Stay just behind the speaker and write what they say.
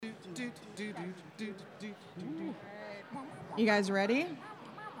You guys ready?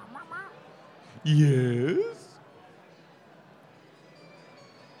 Yes.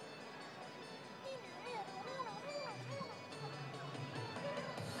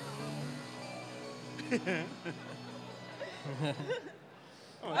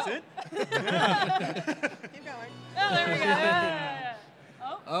 Oh, that's it? Keep going. Oh, there we go. Yeah.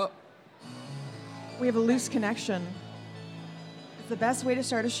 Oh, We have a loose connection. It's the best way to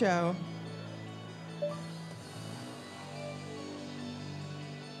start a show.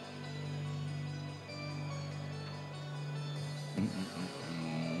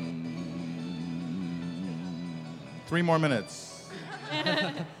 Three more minutes.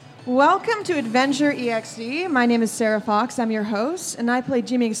 Welcome to Adventure EXD. My name is Sarah Fox. I'm your host, and I play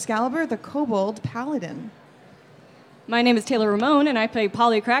Jimmy Excalibur, the Kobold Paladin. My name is Taylor Ramone, and I play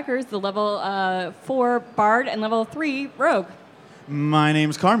Polly Crackers, the level 4 Bard and level 3 Rogue. my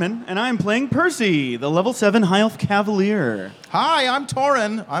name's Carmen, and I'm playing Percy, the level 7 High Elf Cavalier. Hi, I'm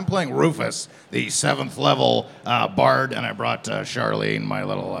Torin. I'm playing Rufus, the 7th level bard, and I brought Charlene, my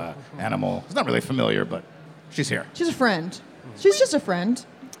little animal. It's not really familiar, but she's here. She's a friend. She's just a friend.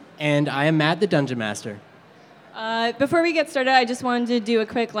 And I am Matt, the Dungeon Master. Before we get started, I just wanted to do a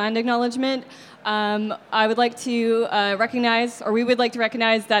quick land acknowledgement. I would like to we would like to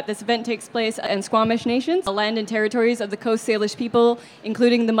recognize that this event takes place in Squamish Nations, the land and territories of the Coast Salish people,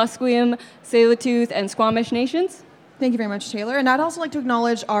 including the Musqueam, Tsleil-Waututh, and Squamish Nations. Thank you very much, Taylor. And I'd also like to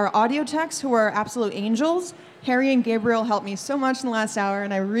acknowledge our audio techs, who are absolute angels. Harry and Gabriel helped me so much in the last hour,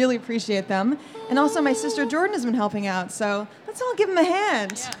 and I really appreciate them. And also my sister Jordan has been helping out, so let's all give them a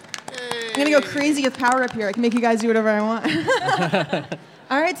hand. Yeah. I'm going to go crazy with power up here. I can make you guys do whatever I want.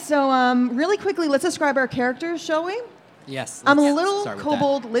 All right, so really quickly, let's describe our characters, shall we? Yes. I'm a let's little start with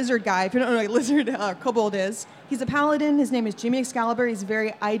kobold lizard guy. If you don't know what a lizard kobold is, he's a paladin. His name is Jimmy Excalibur. He's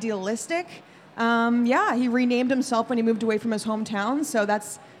very idealistic. He renamed himself when he moved away from his hometown, so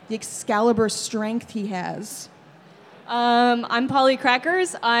that's the Excalibur strength he has. I'm Polly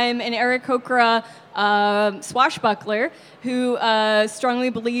Crackers. I'm an Aarakocra swashbuckler who strongly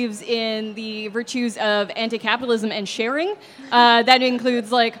believes in the virtues of anti-capitalism and sharing. That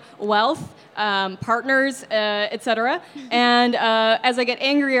includes like wealth, partners, etc. And as I get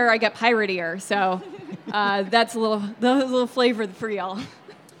angrier, I get piratier. So that's a little flavor for y'all.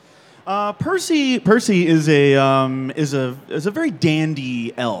 Percy is a very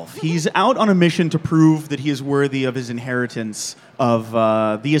dandy elf. He's out on a mission to prove that he is worthy of his inheritance of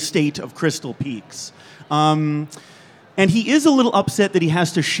the estate of Crystal Peaks. And he is a little upset that he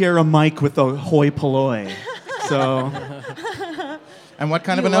has to share a mic with the hoi polloi. So, And what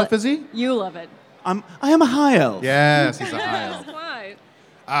kind of an elf is he? You love it. I am a high elf. Yes, he's a high elf. Why?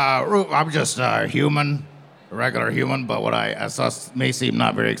 I'm just a human, a regular human, but what I may seem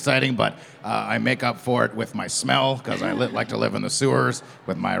not very exciting, but I make up for it with my smell, because I like to live in the sewers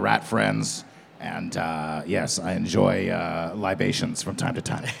with my rat friends. And yes, I enjoy libations from time to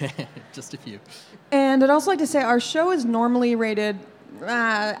time. Just a few. And I'd also like to say our show is normally rated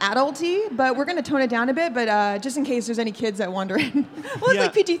adulty, but we're going to tone it down a bit, but just in case there's any kids that wondering. Well, it's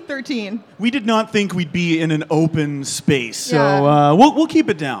like PG-13. We did not think we'd be in an open space, so Yeah. we'll keep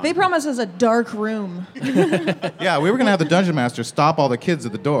it down. They promised us a dark room. Yeah, we were going to have the Dungeon Master stop all the kids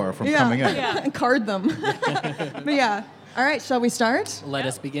at the door from coming in. Yeah. And card them. But yeah. All right, shall we start? Let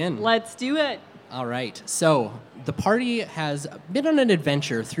us begin. Let's do it. All right. So the party has been on an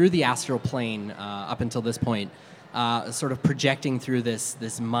adventure through the astral plane up until this point, sort of projecting through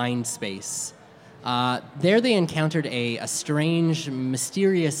this mind space. There they encountered a strange,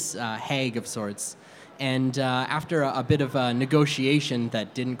 mysterious hag of sorts. And after a bit of a negotiation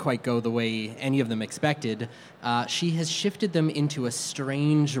that didn't quite go the way any of them expected, she has shifted them into a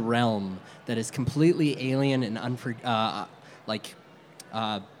strange realm that is completely alien and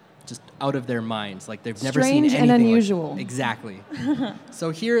just out of their minds. Like they've never seen Strange anything and like- unusual. Exactly. So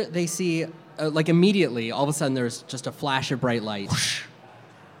here they see, immediately, all of a sudden there's just a flash of bright light. Whoosh.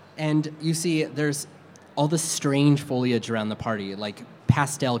 And you see there's all this strange foliage around the party, like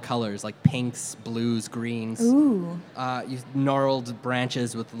pastel colors, like pinks, blues, greens. Ooh. Gnarled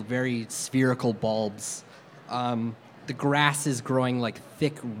branches with very spherical bulbs. The grass is growing like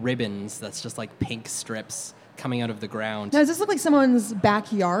thick ribbons that's just like pink strips coming out of the ground. Now, does this look like someone's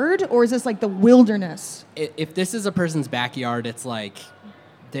backyard, or is this like the wilderness? If this is a person's backyard, it's like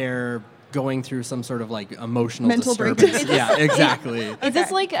they're going through some sort of like emotional Mental disturbance. breakdown. Yeah, exactly. Is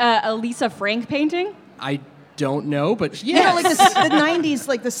this like a Lisa Frank painting? I don't know, but You know, yes. like the 90s,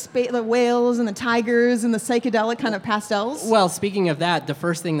 like the whales and the tigers and the psychedelic kind of pastels. Well, speaking of that, the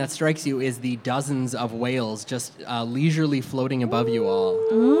first thing that strikes you is the dozens of whales just leisurely floating above you all.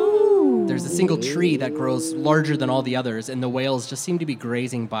 Ooh. There's a single tree that grows larger than all the others, and the whales just seem to be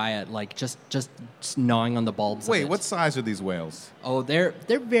grazing by it, like just gnawing on the bulbs. Wait, of it. what size are these whales? Oh, they're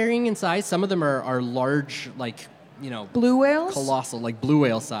varying in size. Some of them are large, like, Blue whales? colossal, like blue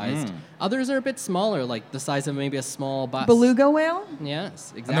whale sized. Others are a bit smaller, like the size of maybe a small bus. Beluga whale?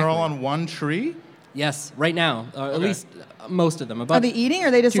 Yes, exactly. And they're all on one tree? Yes, right now, at Okay. least most of them. About Are they eating or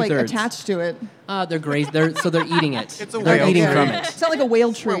are they just like two-thirds. attached to it? They're eating it. It's a they're whale eating tree. from it. It's not like a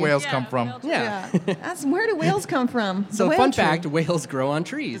whale tree. Where whales come from? Yeah. Where do whales come from? The So whale fun tree. fact, whales grow on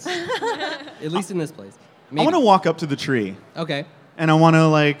trees. At least in this place. I want to walk up to the tree, Okay. and I want to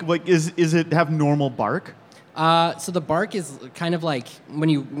like is it have normal bark? So the bark is kind of like when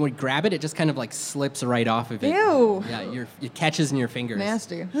you grab it, it just kind of like slips right off of it. Ew. Yeah, it catches in your fingers.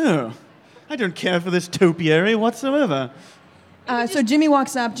 Nasty. Oh, I don't care for this topiary whatsoever. So Jimmy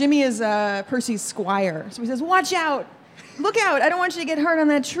walks up. Jimmy is Percy's squire. So he says, "Watch out! Look out! I don't want you to get hurt on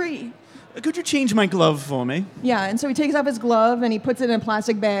that tree." Could you change my glove for me? Yeah, and so he takes off his glove and he puts it in a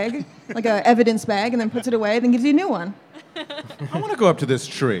plastic bag, like a evidence bag, and then puts it away, then gives you a new one. I want to go up to this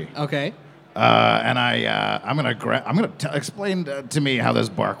tree. Okay. And I'm gonna explain to me how this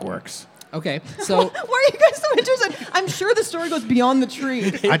bark works. Okay. So Why are you guys so interested? I'm sure the story goes beyond the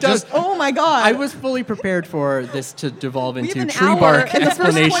tree. I just Oh my god! I was fully prepared for this to devolve we have into an tree hour, bark and the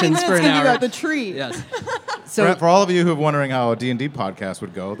first 20 explanations minutes for an gonna be hour. about the tree. Yes. So for all of you who are wondering how a D&D podcast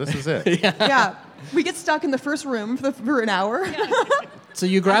would go, this is it. Yeah, we get stuck in the first room for an hour. So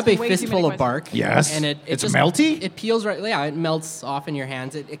you grab a Asking way too fistful many of bark. Yes. And it It's just, melty? It peels right. Yeah, it melts off in your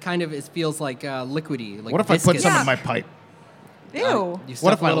hands. It kind of feels like liquidy. Like What if I put viscous. some Yeah. in my pipe? Ew. You What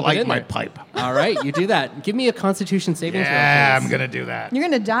stuff if a I little bit light in my there. pipe? All right, you do that. Give me a Constitution saving throw. Yeah, please. I'm gonna do that. You're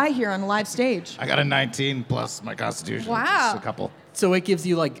gonna die here on live stage. I got a 19 plus my constitution. Wow. Just a couple. So it gives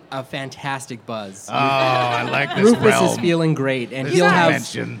you like a fantastic buzz. Oh, I like this Rufus realm. is feeling great, and This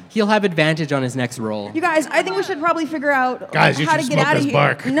dimension. he'll have advantage on his next roll. You guys, I think we should probably figure out Guys, you how should to get smoke out of this here.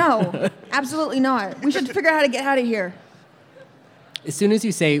 bark. No, absolutely not. We should figure out how to get out of here. As soon as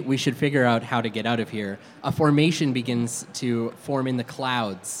you say we should figure out how to get out of here, a formation begins to form in the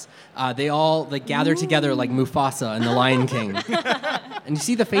clouds. They all gather together like Mufasa in The Lion King, and you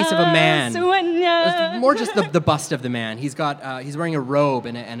see the face of a man. It's more just the bust of the man. He's wearing a robe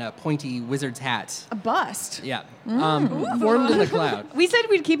and a pointy wizard's hat. A bust. Yeah, formed in the cloud. We said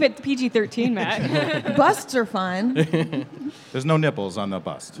we'd keep it PG-13, Matt. Busts are fine. There's no nipples on the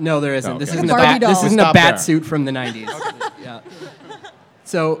bust. No, there isn't. Oh, This okay. isn't Barbie doll. This isn't a Stop bat there. suit from the 90s. Yeah.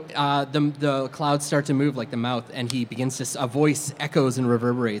 So the clouds start to move like the mouth, and he begins to. A voice echoes and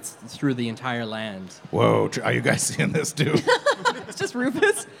reverberates through the entire land. Whoa, are you guys seeing this too? It's just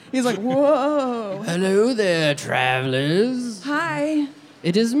Rufus. He's like, whoa. Hello there, travelers. Hi.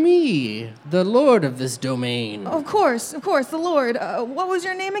 It is me, the lord of this domain. Of course, the Lord. What was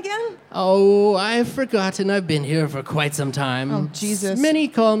your name again? Oh, I've forgotten. I've been here for quite some time. Oh, Jesus. Many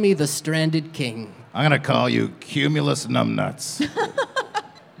call me the Stranded King. I'm gonna call you Cumulus Numbnuts.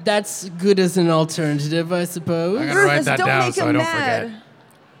 That's good as an alternative, I suppose. I'm gonna write Rufus, that don't down make so him I don't mad.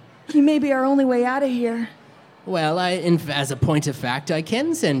 forget. He may be our only way out of here. Well, as a point of fact, I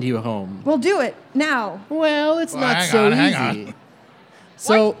can send you home. We'll do it now. Well, it's Well, not hang so on, hang easy. on.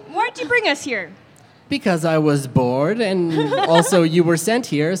 So, Why'd you bring us here? because I was bored, and also you were sent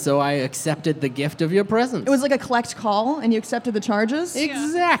here, so I accepted the gift of your presence. It was like a collect call, and you accepted the charges.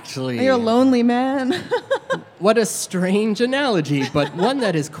 Exactly. You're a lonely man. What a strange analogy, but one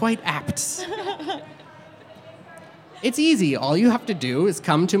that is quite apt. It's easy. All you have to do is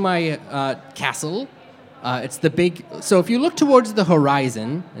come to my castle. It's the big. So if you look towards the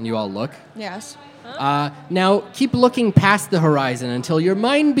horizon, and you all look, Yes. now keep looking past the horizon until your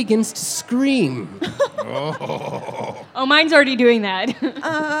mind begins to scream. Oh, mine's already doing that.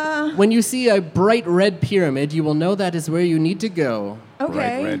 When you see a bright red pyramid, you will know that is where you need to go. Okay.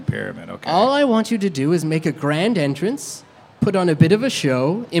 Bright red pyramid. Okay. All I want you to do is make a grand entrance, put on a bit of a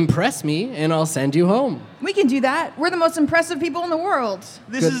show, impress me, and I'll send you home. We can do that. We're the most impressive people in the world.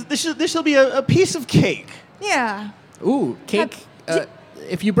 This shall be a piece of cake. Yeah. Ooh, cake.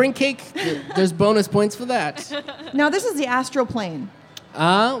 If you bring cake, there's bonus points for that. Now this is the astral plane,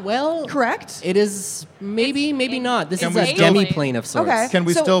 Well, correct? it is maybe not. This Can is we a still- demi-plane of sorts. Okay. Can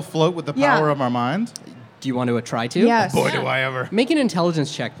we So- still float with the Yeah. power of our mind? Do you want to try to? Yes. Boy, do I ever. Make an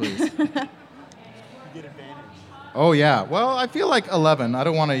intelligence check, please. Oh, yeah. Well, I feel like 11. I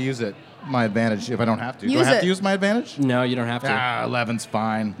don't want to use it. my advantage if I don't have to. Do I Use have it. to use my advantage? No, you don't have to. 11's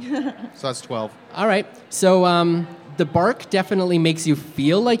fine. So that's 12. All right. So the bark definitely makes you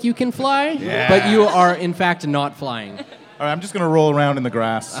feel like you can fly, Yeah. but you are in fact not flying. All right, I'm just going to roll around in the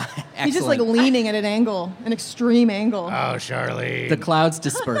grass. He's just like Excellent. leaning at an angle, an extreme angle. Oh, Charlie. The clouds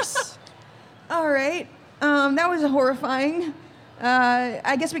disperse. All right. That was horrifying.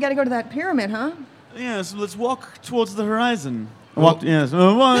 I guess we got to go to that pyramid, huh? Yes, let's walk towards the horizon. Walk- Yes,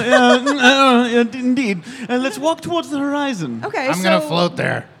 indeed. Let's walk towards the horizon. Okay. I'm going to float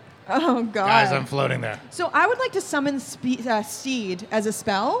there. Oh God. Guys, I'm floating there. So I would like to summon Steed as a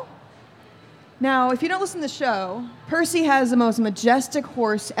spell. Now, if you don't listen to the show, Percy has the most majestic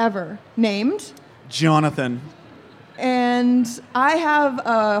horse ever named. Jonathan. And I have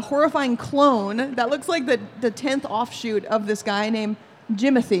a horrifying clone that looks like the 10th offshoot of this guy named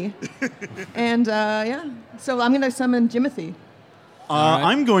Jimothy. And yeah, so I'm going to summon Jimothy. right.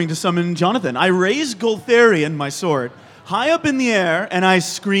 I'm going to summon Jonathan. I raise Goltharion, my sword, high up in the air, and I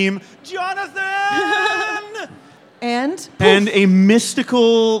scream, Jonathan! And poof, And a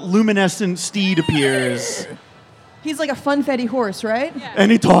mystical, luminescent steed appears. he's like a funfetti horse, right? Yeah.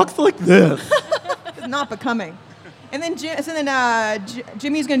 And he talks like this. It's not becoming. And then,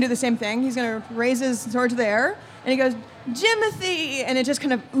 Jimmy's going to do the same thing. He's going to raise his sword to the air, and he goes, Jimothy! And it just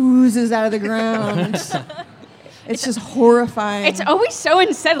kind of oozes out of the ground. It's just horrifying. It's always so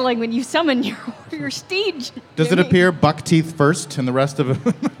unsettling when you summon your steed. Does it Jimmy. appear buck teeth first and the rest of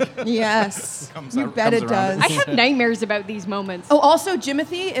it? Yes. Comes You out- bet comes it around does. I have nightmares about these moments. Oh, also,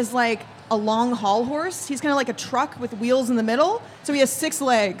 Jimothy is like a long haul horse. He's kind of like a truck with wheels in the middle. So he has 6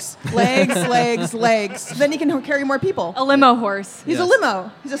 legs. Legs. Then he can carry more people. A limo horse. He's a Yes.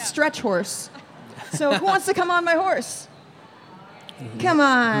 limo. He's a stretch horse. So who wants to come on my horse? Come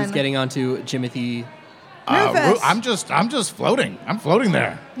on. Who's getting onto Jimothy? Rufus. I'm just floating. I'm floating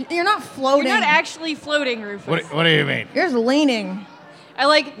there. You're not floating. You're not actually floating, Rufus. What do you mean? You're just leaning. I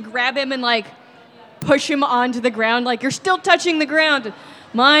like grab him and like push him onto the ground. Like you're still touching the ground.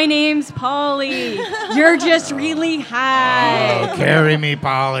 My name's Polly. You're just really high. Oh, carry me,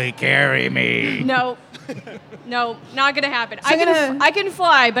 Polly, carry me. No, not gonna happen. So I can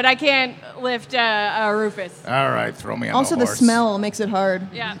fly, but I can't lift Rufus. All right, throw me on Also, the the horse. smell makes it hard.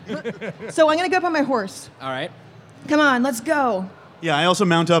 Yeah. So I'm going to go up on my horse. All right. Come on, let's go. Yeah, I also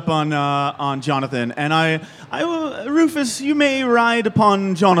mount up on Jonathan, and I will, Rufus, you may ride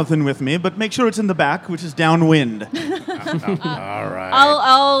upon Jonathan with me, but make sure it's in the back, which is downwind. All right.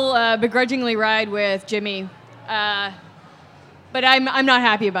 I'll begrudgingly ride with Jimmy, but I'm not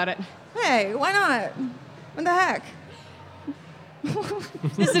happy about it. Hey, why not? What the heck?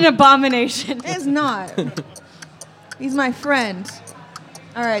 It's an abomination. It's not. He's my friend.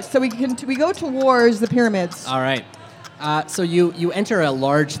 All right, so we go towards the pyramids. All right. So you enter a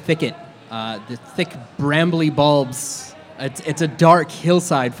large thicket. The thick brambly bulbs. It's a dark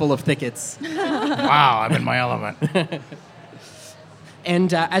hillside full of thickets. Wow, I'm in my element.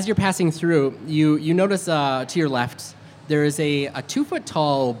 And as you're passing through, you notice to your left there is a 2-foot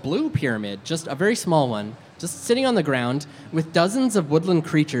tall blue pyramid, just a very small one, just sitting on the ground with dozens of woodland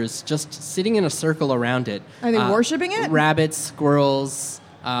creatures just sitting in a circle around it. Are they worshiping it? Rabbits, squirrels,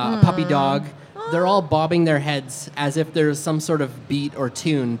 a puppy dog. They're all bobbing their heads as if there's some sort of beat or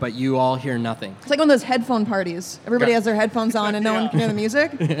tune, but you all hear nothing. It's like one of those headphone parties. Everybody has their headphones on and no one can hear the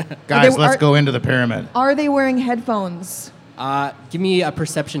music. Guys, Are let's they- go into the pyramid. Are they wearing headphones? Give me a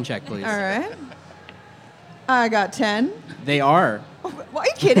perception check, please. All right. I got 10. They are What, are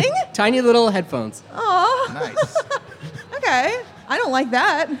you kidding? tiny little headphones. Oh, Nice. okay. I don't like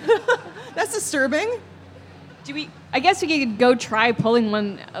that. That's disturbing. I guess we could go try pulling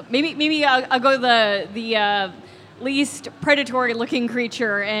one. Maybe I'll go the least predatory looking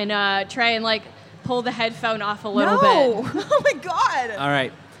creature and try and like pull the headphone off a little No. bit. Oh my God. All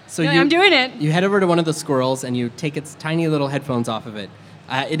right. So No, I'm doing it. You head over to one of the squirrels and you take its tiny little headphones off of it.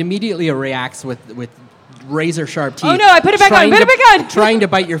 It immediately reacts with razor sharp teeth. Oh, no, I put it back on, trying put it to- back on. Trying to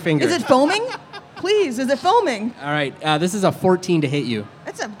bite your finger. Is it foaming? Please, is it foaming? All right. This is a 14 to hit you.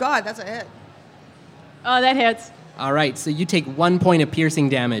 That's a hit. Oh, that hits. All right. So you take 1 point of piercing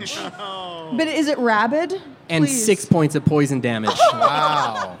damage But is it rabid? and Please. 6 points of poison damage.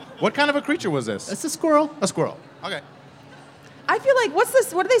 Wow. What kind of a creature was this? That's a squirrel. A squirrel. Okay. I feel like what's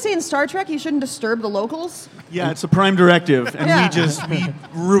this? What do they say in Star Trek? You shouldn't disturb the locals. Yeah, it's a prime directive, and Yeah. we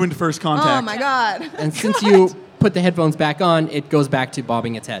ruined first contact. Oh my God. And since you put the headphones back on, it goes back to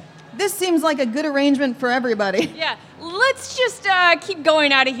bobbing its head. This seems like a good arrangement for everybody. Yeah, let's just keep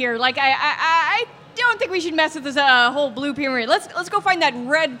going out of here. Like I don't think we should mess with this whole blue pyramid. Let's go find that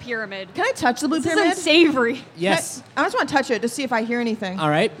red pyramid. Can I touch the blue This is pyramid? unsavory. Yes. I just want to touch it to see if I hear anything. All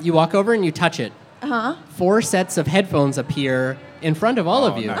right. You walk over and you touch it. Uh-huh. 4 sets of headphones appear in front of all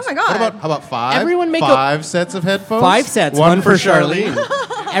of you. nice. Oh my God. How about 5? Everyone make 5 sets of headphones? 5 sets. One for Charlene.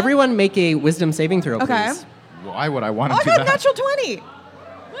 Everyone make a wisdom saving throw, Okay. please. Why would I want Oh, to I do got that? a natural 20.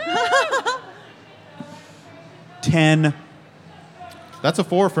 10. That's a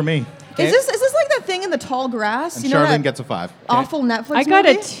 4 for me. Okay. Is this like that thing in the tall grass? And you know Charlene that gets a 5. awful Netflix I got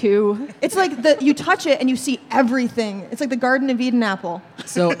movie? a 2. It's like you touch it and you see everything. It's like the Garden of Eden apple.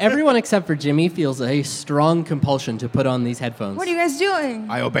 So everyone except for Jimmy feels a strong compulsion to put on these headphones. What are you guys doing?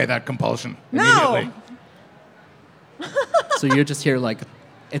 I obey that compulsion No. immediately. So you just hear like,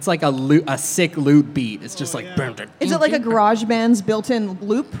 it's like a sick loot beat. It's just like. Is it like a garage band's built-in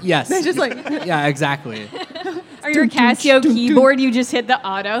loop? Yes. It's just like Yeah, exactly. Or your Casio keyboard, you just hit the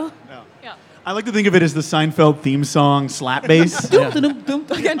auto. Yeah. I like to think of it as the Seinfeld theme song, slap bass. Yeah. dum,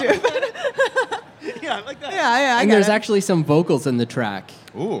 I can't do it. Yeah, I like that. Yeah, I And got there's it. actually some vocals in the track.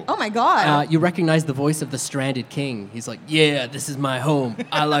 Ooh. Oh my God. You recognize the voice of the stranded king. He's like, "Yeah, this is my home.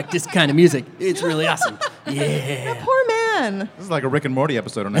 I like this kind of music. It's really awesome. Yeah." Poor man. This is like a Rick and Morty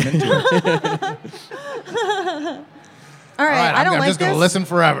episode, and I'm into it. All right, I don't I'm like just going this. to listen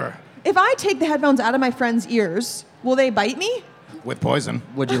forever If I take the headphones out of my friend's ears, will they bite me? with poison.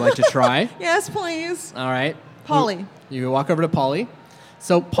 Would you like to try? Yes, please. All right. Polly. You walk over to Polly.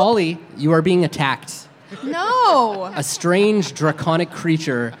 So, Polly, you are being attacked. No. A strange draconic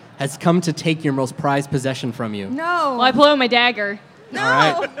creature has come to take your most prized possession from you. No. Well, I pull out my dagger. no. All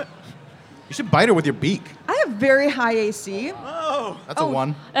right. You should bite her with your beak. I have very high AC. That's a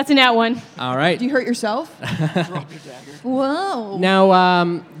 1. That's a nat 1. All right. Do you hurt yourself? Whoa. Now,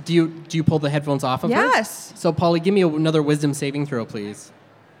 do you pull the headphones off of her? Yes. So, Polly, give me another wisdom saving throw, please.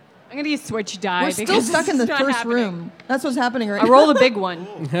 I'm going to use switch die. We're still because stuck in this the is not first happening. room. That's what's happening right I now. roll a big one.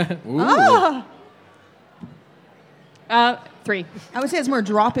 Ooh. 3. I would say it's more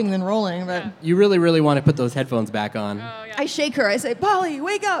dropping than rolling, but You really, really want to put those headphones back on. Oh, yeah. I shake her. I say, Polly,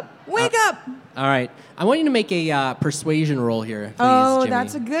 wake up. Wake up. All right. I want you to make a persuasion roll here, please, Oh, Jimmy.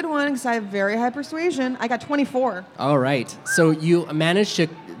 that's a good one because I have very high persuasion. I got 24. All right. So you managed to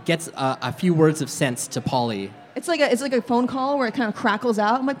get a few words of sense to Polly. It's like a phone call where it kind of crackles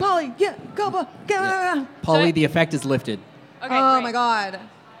out. I'm like, Polly, get go, get. Polly, So- the effect is lifted. Okay, Oh great. my God.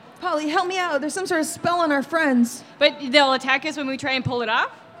 Polly, help me out. There's some sort of spell on our friends. But they'll attack us when we try and pull it off?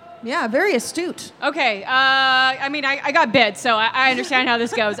 Yeah, very astute. Okay. I mean, I got bit, so I understand how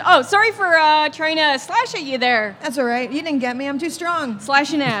this goes. Oh, sorry for trying to slash at you there. That's all right. You didn't get me. I'm too strong.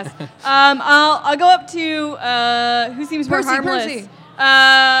 Slash an ass. I'll go up to who seems more Percy, harmless.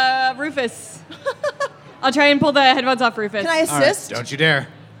 Percy. Rufus. I'll try and pull the headphones off Rufus. Can I assist? Don't you dare.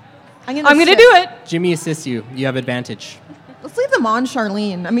 I'm gonna assist. do it. Jimmy assists you. You have advantage. Let's leave them on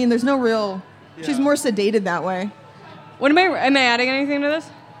Charlene. I mean, there's no real. She's more sedated that way. What am I adding anything to this?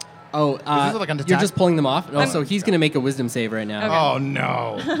 Oh, this like an you're attack? just pulling them off? Oh, so he's going to make a wisdom save right now. Okay. Oh,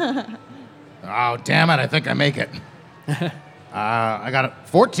 no. Oh, damn it. I think I make it. I got a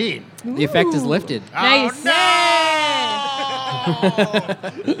 14. The effect is lifted. Nice.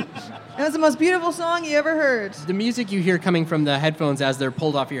 It was the most beautiful song you ever heard. The music you hear coming from the headphones as they're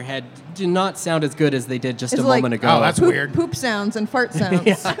pulled off your head do not sound as good as they did just It's a like- moment ago. Oh, that's weird. Poop sounds and fart sounds.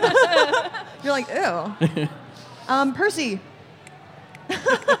 You're like, ew. Percy.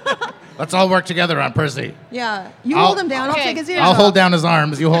 Let's all work together on Percy. Yeah. You I'll- hold him down. I'll Okay. take his ears I'll off. hold down his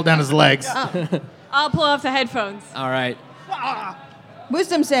arms. You hold down his legs. I'll pull off the headphones. All right.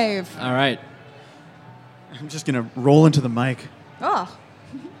 Wisdom save. All right. I'm just going to roll into the mic. Oh.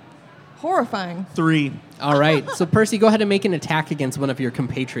 Horrifying. 3. All right. So, Percy, go ahead and make an attack against one of your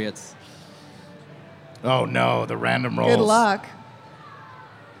compatriots. Oh, no. The random rolls. Good luck.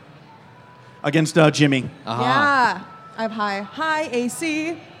 Against Jimmy. Aha. Yeah. I have high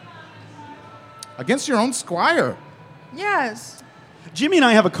AC. Against your own squire. Yes. Jimmy and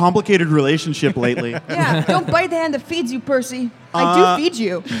I have a complicated relationship lately. Yeah. Don't bite the hand that feeds you, Percy. I do feed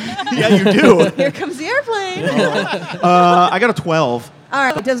you. Yeah, you do. Here comes the airplane. I got a 12. All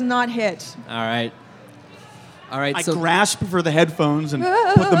right. It does not hit. All right. All right. I So, grasp for the headphones and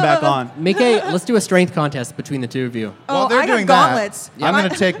put them back on. let's do a strength contest between the two of you. While Oh, they're I got doing gauntlets. that, I'm Yeah.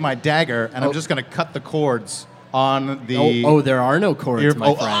 going to take my dagger and Oh. I'm just going to cut the cords on the... Oh, there are no cords,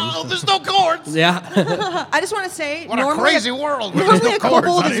 my friend. oh, there's no cords. Yeah. I just want to say, What a normally crazy world. where there's normally no a cords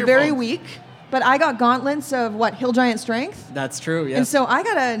kobold on is your very phone. weak, but I got gauntlets of hill giant strength, That's true. Yes. and so I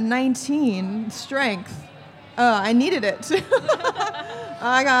got a 19 strength. I needed it.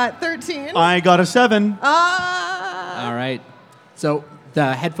 I got 13. I got a 7. Ah. All right. So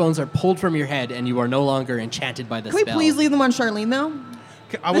The headphones are pulled from your head, and you are no longer enchanted by the Can we spell. please leave them on Charlene, though?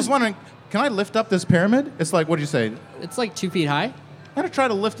 I was wondering, can I lift up this pyramid? It's like, what do you say? It's like 2 feet high. I'm going to try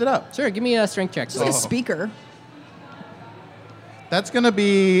to lift it up. Sure, give me a strength check. It's like a speaker. That's going to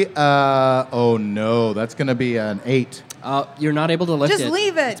be, oh no, that's going to be an 8. You're not able to lift it. Just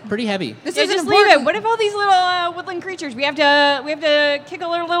leave it. It's pretty heavy. This Yeah, isn't just leave important. it. What if all these little woodland creatures? We have to kick their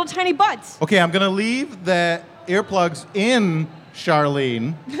little tiny butts. Okay, I'm going to leave the earplugs in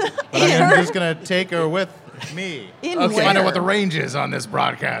Charlene, but I'm just going to take her with me. In Find out where? what the range is on this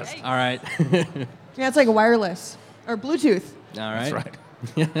broadcast. All right. Yeah, it's like wireless or Bluetooth. All right. That's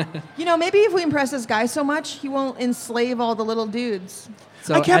right. You know, maybe if we impress this guy so much, he won't enslave all the little dudes.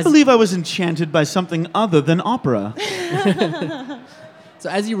 So I can't as- believe I was enchanted by something other than opera. So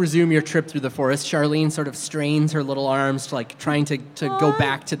as you resume your trip through the forest, Charlene sort of strains her little arms to like trying to go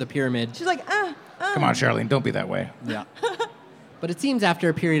back to the pyramid. She's like, Come on, Charlene, don't be that way. Yeah. But it seems after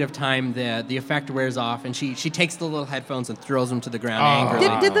a period of time, the effect wears off, and she takes the little headphones and throws them to the ground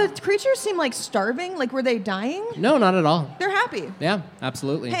angrily. Did the creatures seem like starving? Like, were they dying? No, not at all. They're happy. Yeah,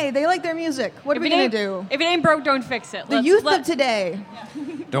 absolutely. Hey, they like their music. What are If we it gonna ain't- do? If it ain't broke, don't fix it. The Let's- youth let- of today.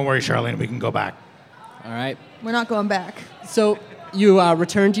 Don't worry, Charlene, we can go back. All right. We're not going back. So you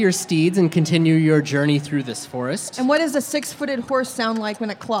return to your steeds and continue your journey through this forest. And what does a 6-footed horse sound like when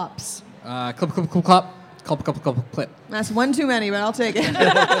it clops? Clip, clip, clip, clip. Clip, clip, clip, clip. That's one too many, but I'll take it.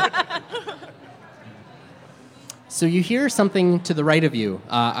 So you hear something to the right of you,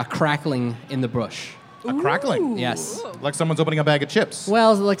 a crackling in the bush. A crackling. Yes. Like someone's opening a bag of chips.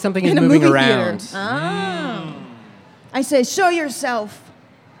 Well, like something is In a moving movie around. theater. Oh. I say, show yourself.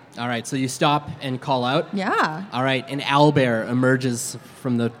 All right, so you stop and call out. Yeah. All right, an owlbear emerges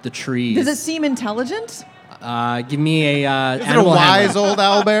from the trees. Does it seem intelligent? Give me a Is it a animal wise handling. old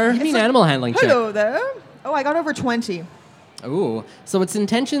owlbear? Give me an animal handling check. Hello there. Oh, I got over 20. Ooh. So its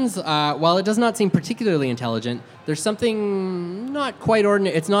intentions, while it does not seem particularly intelligent, there's something not quite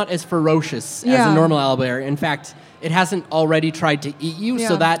ordinary. It's not as ferocious as Yeah. a normal owlbear. In fact, it hasn't already tried to eat you,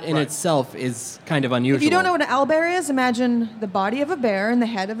 so Yeah. that in Right. itself is kind of unusual. If you don't know what an owlbear is, imagine the body of a bear and the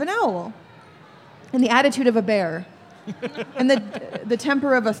head of an owl. And the attitude of a bear. And the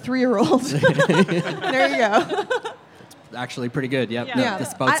temper of a 3-year-old. There you go. Actually, pretty good. Yep. Yeah.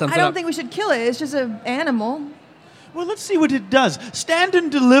 This about I sums it don't up. think we should kill it. It's just an animal. Well, let's see what it does. Stand and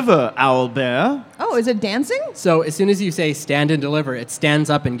deliver, owlbear. Oh, is it dancing? So as soon as you say stand and deliver, it stands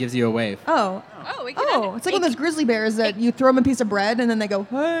up and gives you a wave. Oh. Oh, it can Oh, it's like one of those grizzly bears that you throw them a piece of bread and then they go,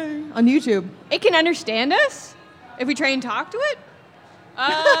 hey, on YouTube. It can understand us if we try and talk to it.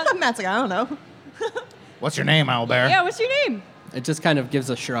 Matt's like, I don't know. What's your name, owlbear? Yeah, what's your name? It just kind of gives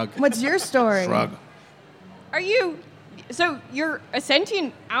a shrug. What's your story? Shrug. Are you? So you're a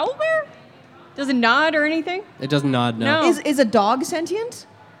sentient owlbear? Does it nod or anything? It doesn't nod, no. No. Is a dog sentient?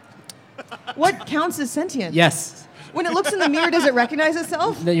 What counts as sentient? Yes. When it looks in the mirror, does it recognize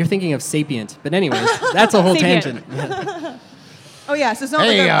itself? No, you're thinking of sapient. But anyways, that's a whole Sapient. tangent. Oh, yeah, so it's not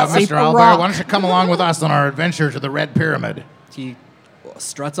Hey, like Mr. a Owlbear, rock. why don't you come along with us on our adventure to the Red Pyramid? He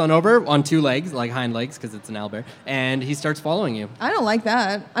struts on over on 2 legs, like hind legs, because it's an owlbear, and he starts following you. I don't like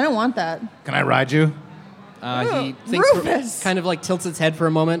that. I don't want that. Can I ride you? He thinks Rufus! kind of like tilts its head for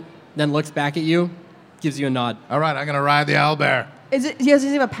a moment, then looks back at you, gives you a nod. All right, I'm going to ride the owlbear. Does he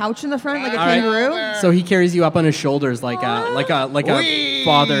have a pouch in the front like a All right. kangaroo? So he carries you up on his shoulders like a Whee!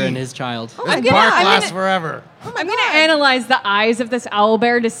 father and his child. my This God, bark I'm lasts gonna- forever. Oh my I'm God. gonna analyze the eyes of this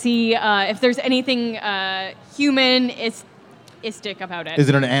owlbear to see if there's anything humanistic about it. Is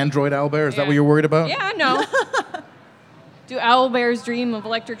it an android owlbear? Is that Yeah. what you're worried about? Yeah, no. Do owlbears dream of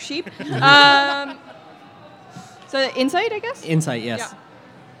electric sheep? So insight, I guess. Insight, yes. Yeah.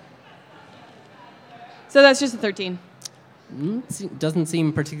 So that's just a 13. Doesn't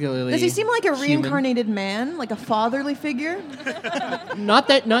seem particularly. Does he seem like a human. reincarnated man, like a fatherly figure? Not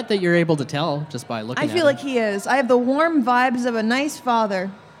that you're able to tell just by looking. I at feel him. like he is. I have the warm vibes of a nice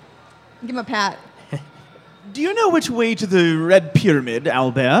father. Give him a pat. Do you know which way to the Red Pyramid,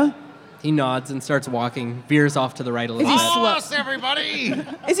 owlbear? He nods and starts walking, veers off to the right a little he bit. slow? Us, everybody!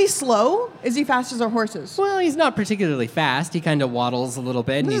 Is he slow? Is he fast as our horses? Well, he's not particularly fast. He kind of waddles a little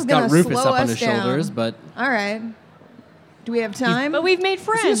bit, and This he's is got gonna Rufus slow up on us his down. shoulders. But All right. Do we have time? But we've made Is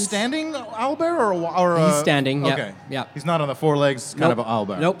he a friends. standing owlbear or a... He's standing, yep, Okay. yep. He's not on the 4 legs kind of an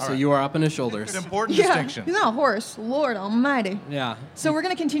owlbear. Nope. All So right. you are up on his shoulders. Good, important yeah, distinction. he's not a horse. Lord Almighty. Yeah. So we're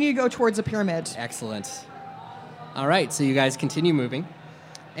gonna continue to go towards the pyramid. Excellent. All right. So you guys continue moving,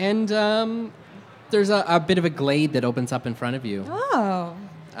 and there's a bit of a glade that opens up in front of you. Oh.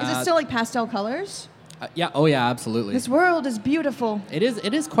 Is it still like pastel colors? Yeah. Oh, yeah. Absolutely. This world is beautiful. It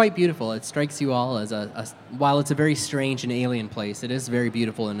is quite beautiful. It strikes you all as while it's a very strange and alien place, it is very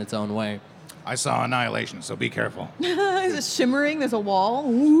beautiful in its own way. I saw Annihilation, so be careful. Is it shimmering? There's a wall.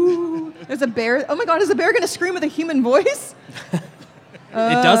 Ooh. There's a bear. Oh my God, is the bear going to scream with a human voice? It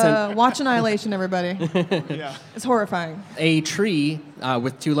doesn't. Watch Annihilation, everybody. Yeah. It's horrifying. A tree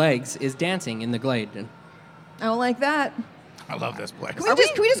with 2 legs is dancing in the glade. I don't like that. I love this place. Can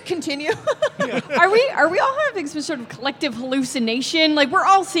we just continue? Are we all having some sort of collective hallucination? Like we're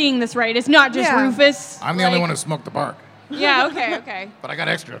all seeing this, right? It's not just Yeah. Rufus. I'm the only one who smoked the bark, Yeah. Okay. but I got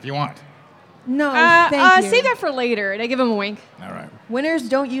extra if you want. No, thank you. Save that for later. And I give him a wink. All right. Winners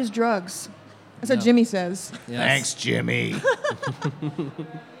don't use drugs. That's what No. Jimmy says. Yes. Thanks, Jimmy.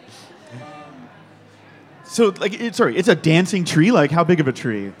 So, like, it's a dancing tree. Like, how big of a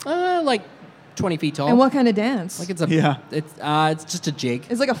tree? Like 20 feet tall. And what kind of dance? Like it's a Yeah. it's just a jig.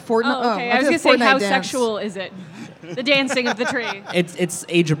 It's like a Fortnite. Oh, okay. I was like gonna a say, how Fortnite dance. sexual is it? The dancing of the tree. It's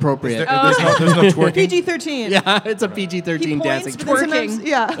age appropriate. There's no twerking. PG-13. Yeah, it's a He PG-13 points, dancing. but then Twerking.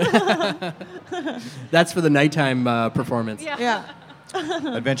 sometimes- yeah. That's for the nighttime performance. Yeah.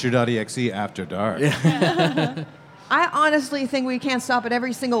 Yeah. Adventure.exe after dark. I honestly think we can't stop at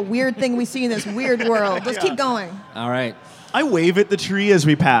every single weird thing we see in this weird world. Let's keep going. All right. I wave at the tree as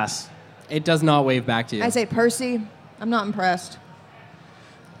we pass. It does not wave back to you. I say, Percy, I'm not impressed.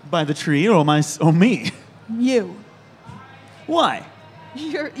 By the tree or me? You. Why?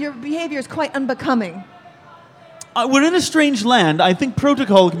 Your behavior is quite unbecoming. We're in a strange land. I think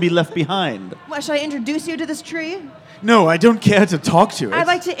protocol can be left behind. What, should I introduce you to this tree? No, I don't care to talk to it. I'd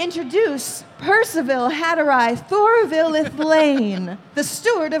like to introduce Percival Hatterai Thorville Lane, the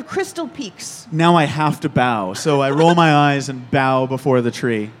steward of Crystal Peaks. Now I have to bow, so I roll my eyes and bow before the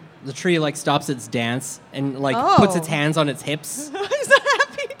tree. The tree like stops its dance and like Oh. puts its hands on its hips. Is that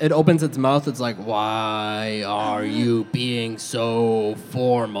happy? It opens its mouth. It's like, why are you being so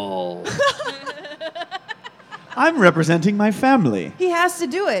formal? I'm representing my family. He has to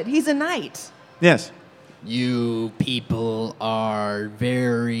do it. He's a knight. Yes. You people are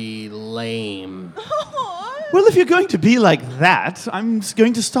very lame. Well, if you're going to be like that, I'm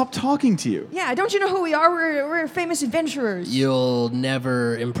going to stop talking to you. Yeah, don't you know who we are? We're famous adventurers. You'll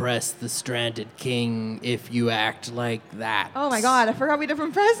never impress the stranded king if you act like that. Oh my God, I forgot we didn't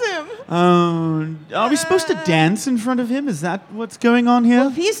impress him. Are we supposed to dance in front of him? Is that what's going on here? Well,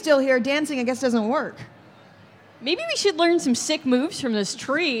 if he's still here, dancing, I guess, doesn't work. Maybe we should learn some sick moves from this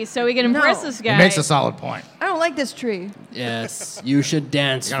tree so we can impress No. this guy. It makes a solid point. I don't like this tree. Yes, you should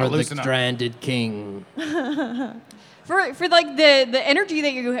dance You gotta for the loosen up. stranded king. For like the energy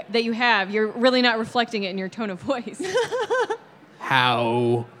that you have, you're really not reflecting it in your tone of voice.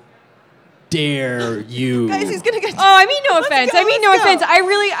 How dare you? Guys, he's gonna get. Oh, I mean no offense. go, I mean no let's go.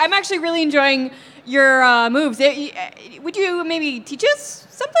 offense. I'm actually really enjoying your moves. Would you maybe teach us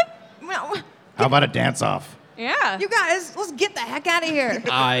something? Well, How about a dance off? Yeah. you guys, let's get the heck out of here.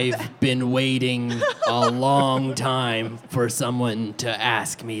 I've been waiting a long time for someone to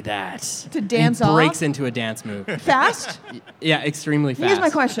ask me that. To dance he breaks off? into a dance move. Fast? Yeah, extremely fast. Here's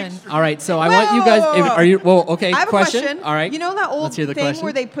my question. All right, so I want you guys. Whoa. Are you? Well, okay. I have a question. All right. You know that old Let's hear the thing question.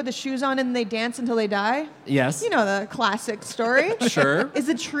 where they put the shoes on and they dance until they die? Yes. You know the classic story. Sure. Is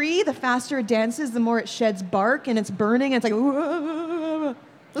a tree, the faster it dances, the more it sheds bark and it's burning and it's like.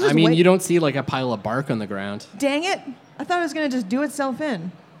 Let's I just mean, wait. you don't see like a pile of bark on the ground. Dang it. I thought it was going to just do itself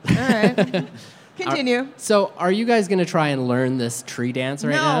in. All right. Continue. So, are you guys going to try and learn this tree dance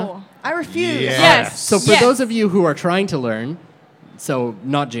right no, now? I refuse. Yeah. Yes. So, for Yes. those of you who are trying to learn, so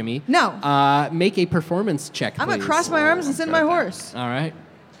not Jimmy. No. Make a performance check. I'm going please. to cross my arms and sit in my horse. All right.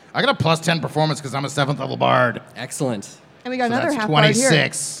 I got a plus 10 performance because I'm a 7th level bard. Excellent. And we got So another that's half bar here.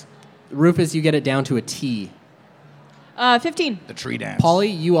 26. Rufus, you get it down to a T. 15. The tree dance. Polly,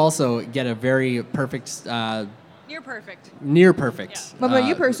 you also get a very perfect, You're perfect. near perfect. What about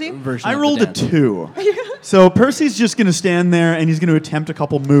you, Percy? Version I of the rolled a dance. 2. So Percy's just going to stand there and he's going to attempt a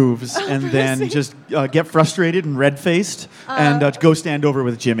couple moves and then just get frustrated and red-faced and go stand over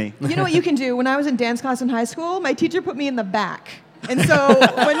with Jimmy. You know what you can do? When I was in dance class in high school, my teacher put me in the back. And so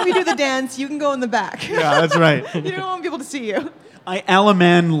when we do the dance, you can go in the back. Yeah, that's right. You don't want people to see you. I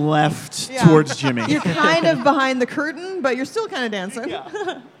Alaman left Yeah. towards Jimmy. You're kind of behind the curtain, but you're still kind of dancing.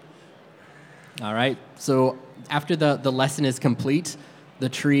 All right. So after the lesson is complete, the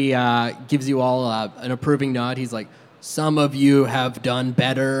tree gives you all an approving nod. He's like, some of you have done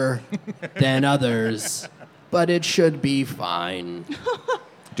better than others, but it should be fine. Do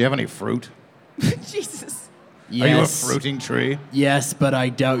you have any fruit? Jesus. Yes. Are you a fruiting tree? Yes, but I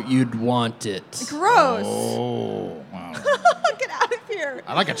doubt you'd want it. Gross. Oh, wow. Get out of here. here.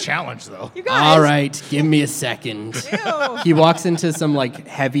 I like a challenge, though. You guys. All right, give me a second. Ew. He walks into some like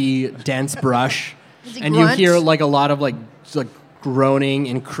heavy, dense brush, he and grunt? you hear like a lot of like groaning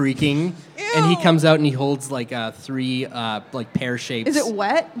and creaking. And he Ew. comes out and he holds like three like pear shapes. Is it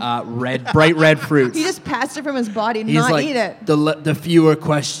wet? Bright red fruits. He just passed it from his body and He's not like, eat it. the fewer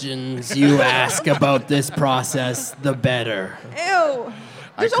questions you ask about this process, the better. Ew.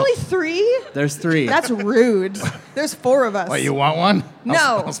 There's only 3? There's 3. That's rude. There's 4 of us. Wait, you want one?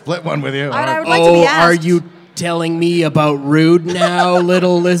 No. I'll split one with you. I All would right. like to be Are asked. you telling me about rude now,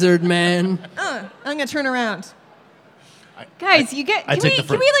 little lizard man? I'm gonna turn around. Guys, I can take the we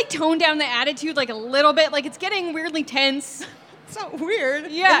fruit. like tone down the attitude like a little bit? Like it's getting weirdly tense. It's not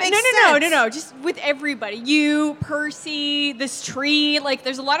weird. Yeah, It makes sense. no. Just with everybody. You, Percy, this tree. Like,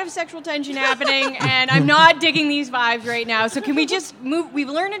 there's a lot of sexual tension happening, and I'm not digging these vibes right now. So can we just move? We've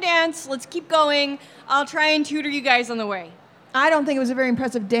learned to dance. Let's keep going. I'll try and tutor you guys on the way. I don't think it was a very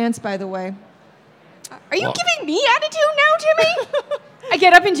impressive dance, by the way. Are you Well- giving me attitude now, Jimmy? I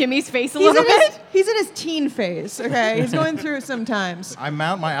get up in Jimmy's face a little bit. He's in his teen phase, okay? He's going through it sometimes. I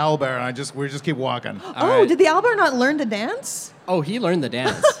mount my owlbear and we just keep walking. Oh, right. did the owlbear not learn to dance? Oh, he learned the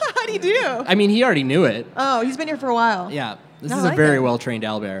dance. How'd he do? I mean, he already knew it. Oh, he's been here for a while. Yeah, this I is like a very it. well-trained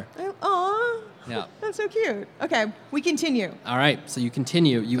owlbear. Aw, Yeah. that's so cute. Okay, we continue. All right, so you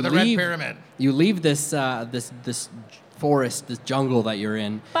continue. You To the Red leave. Pyramid. You leave this this forest, this jungle that you're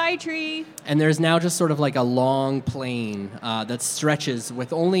in, Bye, tree. and there's now just sort of like a long plain that stretches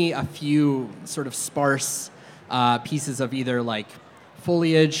with only a few sort of sparse pieces of either like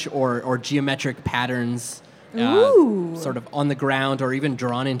foliage or geometric patterns. Ooh. Sort of on the ground or even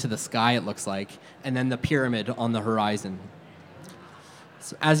drawn into the sky, it looks like, and then the pyramid on the horizon.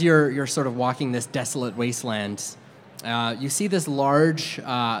 So as you're sort of walking this desolate wasteland, you see this large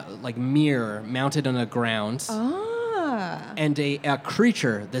like mirror mounted on the ground, Ah. and a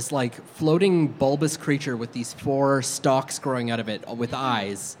creature, this like floating bulbous creature with these 4 stalks growing out of it with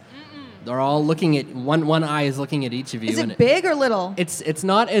eyes. They're all looking at one eye is looking at each of you. Is and it big or little? It's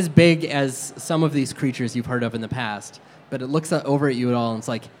not as big as some of these creatures you've heard of in the past, but it looks over at you at all and it's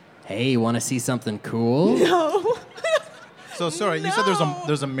like, "Hey, want to see something cool?" No. So sorry, you said No.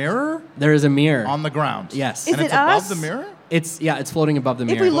 there's a mirror There is a mirror. on the ground. Yes. Is and it it's above us? the mirror? It's floating above the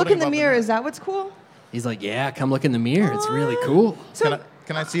If mirror. we look in the above the mirror, mirror. is that what's cool? He's like, "Yeah, come look in the mirror. It's really cool." So,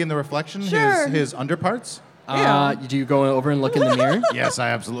 Can I see in the reflection Sure. his underparts? Yeah. Do you go over and look in the mirror? Yes, I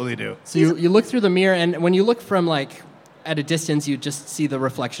absolutely do. So you look through the mirror, and when you look from like at a distance, you just see the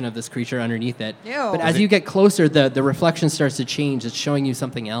reflection of this creature underneath it. Ew. But as you get closer, the reflection starts to change. It's showing you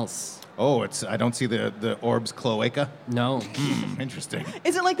something else. Oh, I don't see the orb's cloaca. No, Interesting.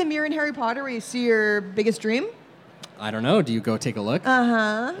 is it like the mirror in Harry Potter where you see your biggest dream? I don't know. Do you go take a look?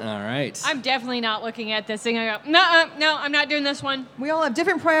 Uh-huh. All right. I'm definitely not looking at this thing. I go, no, I'm not doing this one. We all have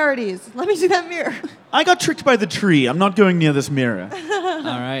different priorities. Let me see that mirror. I got tricked by the tree. I'm not going near this mirror. All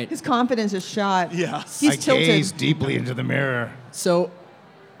right. His confidence is shot. Yeah. He's I tilted. gaze deeply into the mirror. So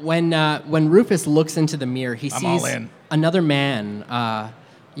when Rufus looks into the mirror, he I'm all sees in. another man.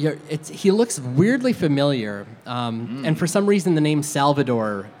 He looks weirdly familiar, and for some reason, the name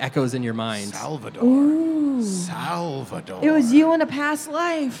Salvador echoes in your mind. Salvador. Salvador. It was you in a past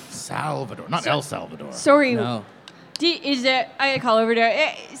life. Salvador, not El Salvador. Sorry. No. I call over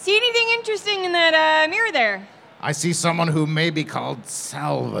to see anything interesting in that mirror there? I see someone who may be called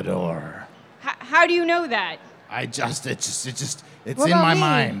Salvador. How do you know that? It's What in about my me?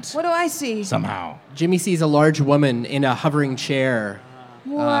 mind What do I see? somehow. Jimmy sees a large woman in a hovering chair,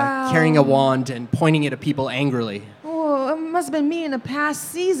 Wow. carrying a wand and pointing it at people angrily. Oh, it must have been me in a past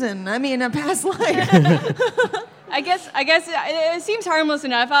season. I mean, a past life. I guess it seems harmless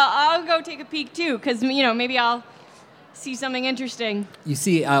enough. I'll go take a peek too, because maybe I'll see something interesting. You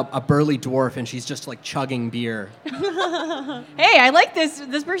see a burly dwarf, and she's just like chugging beer. Hey, I like this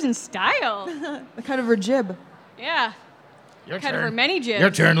person's style. The kind of her jib. Yeah, Your kind of turn. her many jibs. Your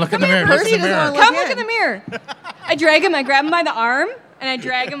turn. Look in the Come mirror. here, Look in Percy the doesn't mirror. wanna Come look in the mirror. I drag him. I grab him by the arm, and I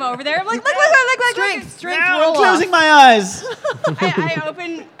drag him over there. I'm like, look. Strength Now roll I'm closing off. my eyes. I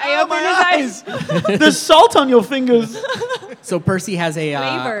open my his eyes. There's salt on your fingers. So Percy has a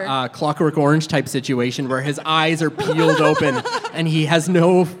Flavor. Clockwork Orange type situation where his eyes are peeled open, and he has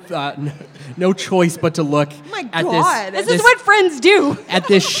no choice but to look My at God. This is what friends do. at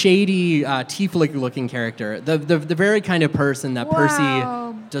this shady tiefling-looking character, the very kind of person that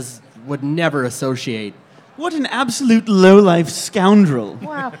Wow. Percy would never associate. What an absolute low-life scoundrel.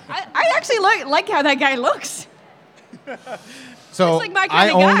 Wow. I actually like how that guy looks. So Looks like my I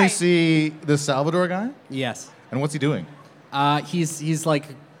kinda guy. only see the Salvador guy. Yes, And what's he doing? he's like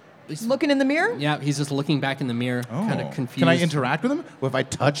Looking in the mirror? Yeah, he's just looking back in the mirror, kind of confused. Can I interact with him? Well, if I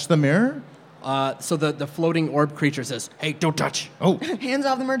touch the mirror? So the floating orb creature says, "Hey, don't touch." Oh, Hands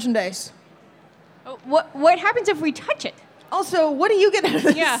off the merchandise. Oh, what happens if we touch it? Also, what do you get out of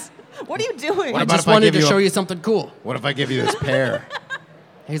this? Yeah. What are you doing? What I about just if I wanted give to you a- show you something cool. what if I give you this pear?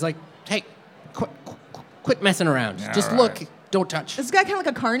 He's like, "Hey, quit messing around. Yeah, Just all look, right. don't touch." Is this guy kind of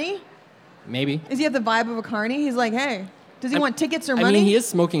like a carny? Maybe. Does he have the vibe of a carny? He's like, hey, does he want tickets or I money? mean, he is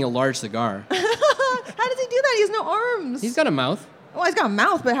smoking a large cigar. How does he do that? He has no arms. He's got a mouth. Oh, he's got a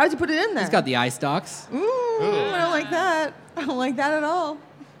mouth, but how does he put it in there? He's got the eye stalks. Ooh, I don't like that. I don't like that at all.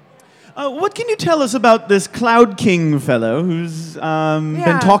 What can you tell us about this Cloud King fellow who's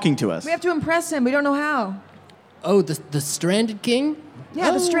been talking to us? We have to impress him. We don't know how. Oh, the stranded king.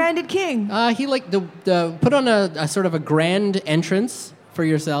 Yeah, the stranded king. He like the put on a sort of a grand entrance for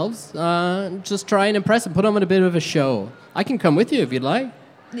yourselves. Just try and impress him. Put on a bit of a show. I can come with you if you'd like.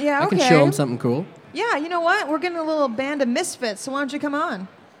 Yeah, I okay. can show him something cool. Yeah, you know what? We're getting a little band of misfits, so why don't you come on?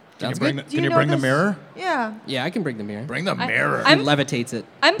 Sounds bring good. the- Do Can you know bring the this? mirror? Yeah. Yeah, I can bring the mirror. Bring the mirror. He I'm- levitates it.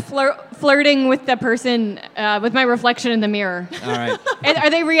 I'm flirting with the person with my reflection in the mirror. All right.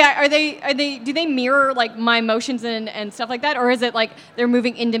 And do they mirror like my emotions and stuff like that, or is it like they're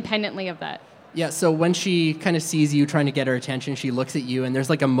moving independently of that? Yeah, so when she kind of sees you trying to get her attention, she looks at you, and there's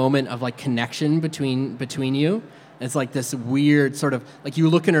like a moment of like connection between you. It's like this weird sort of like you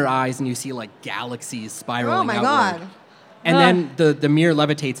look in her eyes and you see like galaxies spiraling Oh my outward. God. And then the mirror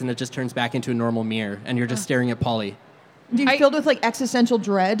levitates and it just turns back into a normal mirror, and you're just staring at Polly. Do you filled with like existential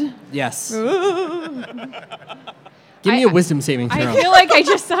dread? Yes. Give me a wisdom saving throw. I feel like I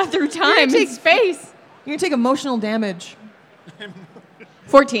just saw through time and space. You're gonna take emotional damage.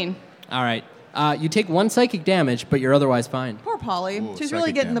 14. All right. You take 1 psychic damage, but you're otherwise fine. Poor Polly. Ooh, She's really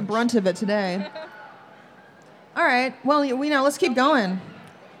psychic getting the damage. brunt of it today. All right. Well, we know. Let's keep going.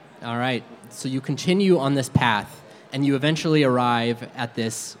 All right. So you continue on this path, and you eventually arrive at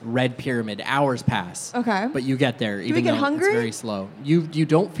this red pyramid. Hours pass. Okay. But you get there, even get though hungry? it's very slow. You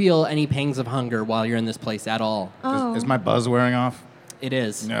don't feel any pangs of hunger while you're in this place at all. Oh. Is my buzz wearing off? It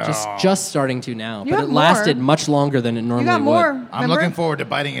is No. just starting to now, You but have it lasted more. much longer than it normally You got would. more. I'm remember? looking forward to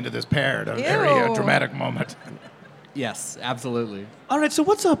biting into this pear at a very Ew. dramatic moment. Yes, absolutely. All right, so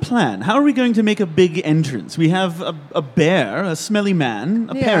what's our plan? How are we going to make a big entrance? We have a bear, a smelly man,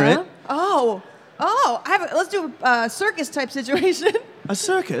 a Yeah. parrot, Oh. Let's do a circus type situation. a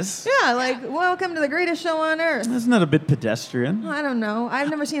circus. Yeah, like welcome to the greatest show on earth. That's not a bit pedestrian. I don't know. I've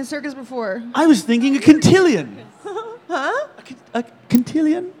never seen a circus before. I was thinking a quintillion. Huh? A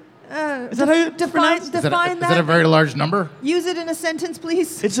quintillion? Is that how you pronounce it? Define Is that a very large number? Use it in a sentence,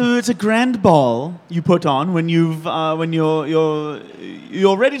 please. It's a grand ball you put on when you're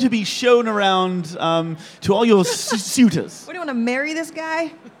ready to be shown around to all your suitors. What do you want to marry this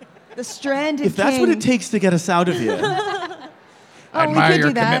guy? The stranded If that's king. what it takes to get us out of here. I we admire could your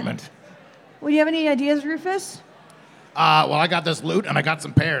do that. commitment. Well, do you have any ideas, Rufus? Well, I got this loot and I got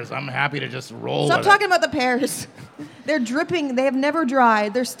some pears. I'm happy to just roll Stop with talking about the pears. They're dripping. They have never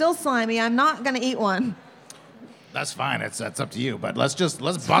dried. They're still slimy. I'm not gonna eat one. it. That's fine. That's up to you. But let's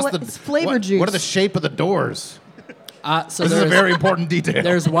bust it's flavor juice. What are the shape of the doors? So This is a very important detail.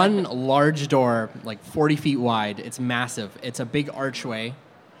 There's one large door, like 40 feet wide. It's massive. It's a big archway,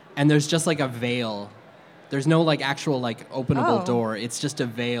 and there's just like a veil. There's no like actual like openable Oh. door. It's just a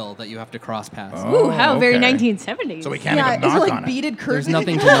veil that you have to cross past. Ooh, how very okay. 1970s. So we can't Yeah, even is it knock like on it. beaded curtain? There's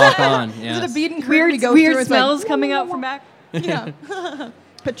nothing to knock on. Is Yes. it a beaded curtain we weird go weird through? It's smells like, coming out from back. Yeah.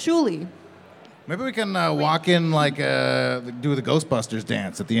 Patchouli. Maybe we can walk in like do the Ghostbusters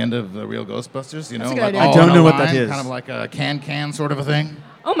dance at the end of the real Ghostbusters. You know, That's a good like idea. all I don't in a know what that line, is. Kind of like a can sort of a thing.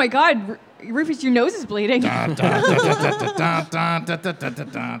 Oh my God, Rufus, your nose is bleeding. I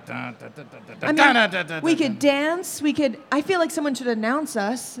mean, we could dance. We could. I feel like someone should announce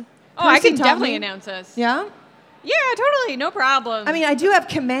us. Oh, I Percy can taught definitely me. announce us. Yeah. Yeah, totally, no problem. I mean, I do have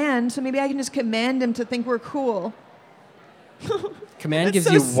command, so maybe I can just command him to think we're cool. Command gives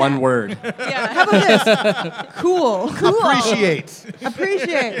so you sad. one word. yeah, How about this? Cool. Cool. Appreciate.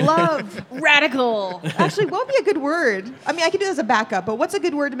 Appreciate. Love. radical. Actually, what would be a good word? I mean, I could do this as a backup, but what's a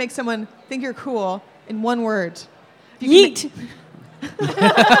good word to make someone think you're cool in one word? Yeet.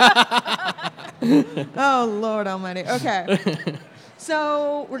 Oh, Lord Almighty. Okay.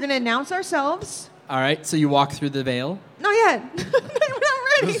 So we're going to announce ourselves. All right, so you walk through the veil. Not yet. We're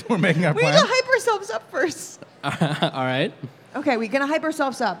not ready. We're making our We need plan. to hype ourselves up first. All right. Okay, we're going to hype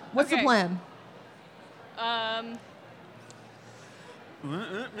ourselves up. What's the Okay. plan?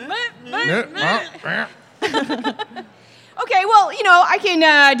 Okay, well, you know, I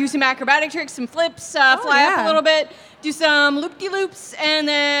can do some acrobatic tricks, some flips, fly up yeah. a little bit, do some loop-de-loops, and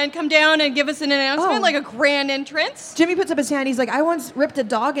then come down and give us an announcement, Oh. like a grand entrance. Jimmy puts up his hand. He's like, I once ripped a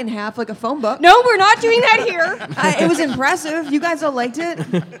dog in half like a phone book. No, we're not doing that here. It was impressive. You guys all liked it.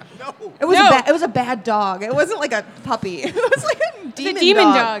 It was No. it was a bad dog. It wasn't like a puppy. It was like a demon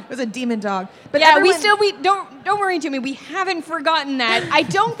dog. It was a demon dog. But Yeah, everyone- we don't worry, Jimmy. We haven't forgotten that. I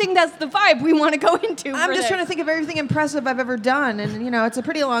don't think that's the vibe we want to go into. I'm just trying to think of everything impressive I've ever done, and it's a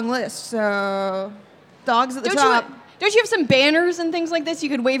pretty long list. So, dogs at the top. Don't you have some banners and things like this you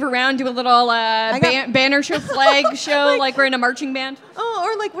could wave around, do a little got- banner show, flag show, like we're in a marching band? Oh,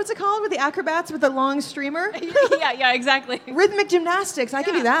 or like what's it called with the acrobats with the long streamer? yeah, exactly. Rhythmic gymnastics. I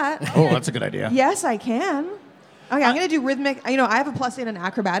can do that. Oh, that's a good idea. Yes, I can. Okay, I'm gonna do rhythmic. I have a plus 8 in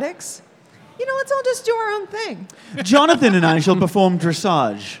acrobatics. Let's all just do our own thing. Jonathan and I shall perform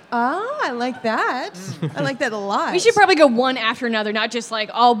dressage. I like that. I like that a lot. We should probably go one after another, not just like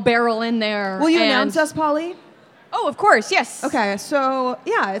all barrel in there. Will you and- announce us, Polly? Oh, of course, yes. Okay, so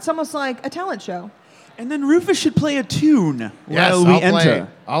yeah, it's almost like a talent show. And then Rufus should play a tune Yes, while we I'll enter.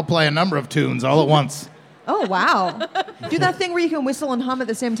 I'll play a number of tunes all at once. Oh wow! Do that thing where you can whistle and hum at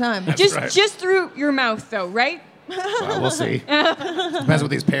the same time. Just right. just through your mouth, though, right? Well, we'll see. Depends what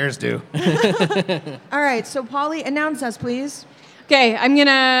these pears do. All right, so Polly, announce us, please. Okay, I'm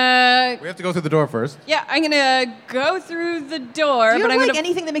gonna. We have to go through the door first. Yeah, I'm gonna go through the door, Do you but have I'm like gonna.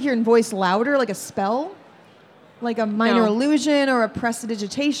 anything to make your voice louder, like a spell, like a minor No. illusion or a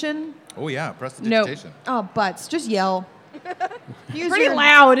prestidigitation? Oh yeah, press the No. digitation. Oh, butts! Just yell. Use Pretty your-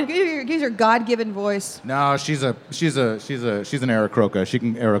 loud. Use your God-given voice. No, she's an Aarakocra. She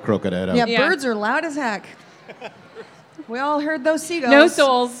can Aarakocra that out. Yeah, Yeah. birds are loud as heck. We all heard those seagulls. No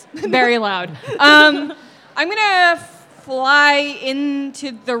souls, very loud. I'm gonna fly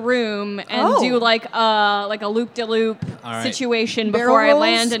into the room and Oh. do like a loop-de-loop All right. situation Barrel before I rolls?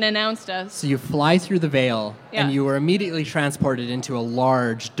 land and announced us. So you fly through the veil, Yeah. and you are immediately transported into a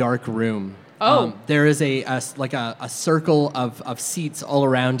large, dark room. Oh. There is a circle of seats all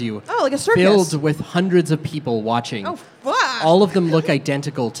around you. Oh, like a circus. Filled with hundreds of people watching. Oh, fuck. All of them look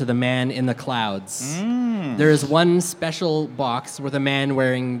identical to the man in the clouds. There is one special box with a man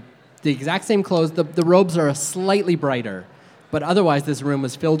wearing the exact same clothes. The robes are slightly brighter, but otherwise this room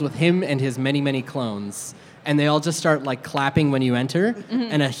was filled with him and his many, many clones. And they all just start like clapping when you enter,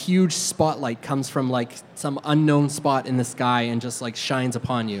 and a huge spotlight comes from like some unknown spot in the sky and just like shines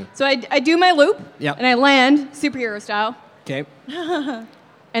upon you. So I do my loop, Yep. and I land superhero style, Okay. and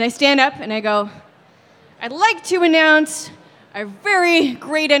I stand up and I go, I'd like to announce a very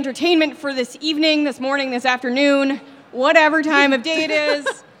great entertainment for this evening, this morning, this afternoon, whatever time of day it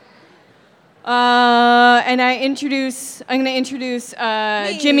is. And I'm going to introduce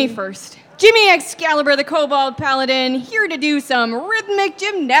Jimmy first. Jimmy Excalibur, the Kobold Paladin, here to do some rhythmic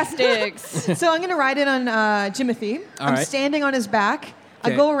gymnastics. So I'm going to ride in on Jimothy. All I'm right. standing on his back. I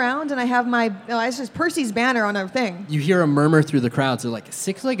Okay. go around and I have it's just Percy's banner on a thing. You hear a murmur through the crowd. So like a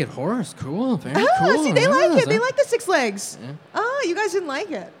six-legged horse, cool, very Oh, cool. see, they like it. They Yeah. like the 6 legs. Oh, you guys didn't like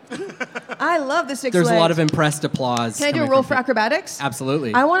it. I love the 6 There's legs. a lot of impressed applause. Can I do a coming roll from for people. acrobatics?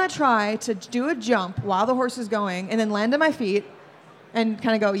 Absolutely. I want to try to do a jump while the horse is going and then land on my feet and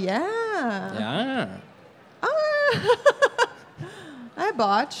kind of go, yeah. Yeah. Ah. I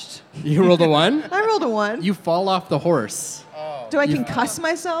botched. You rolled a 1. I rolled a 1. You fall off the horse. Do I concuss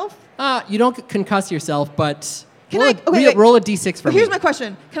myself? You don't concuss yourself, but Can roll, I- okay, wait. roll a d6 for But me. here's my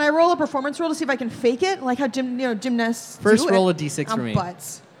question: can I roll a performance roll to see if I can fake it, like how gymnasts First, do it? roll a d6 for On me.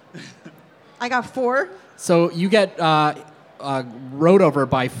 Butts. I got 4. So you get rode over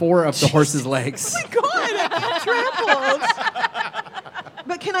by 4 of the horse's legs. God, trampled.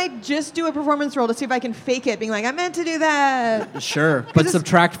 But can I just do a performance roll to see if I can fake it, being like, I meant to do that? Sure, but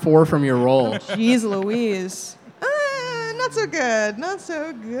subtract 4 from your roll. Jeez Louise. Not so good. Not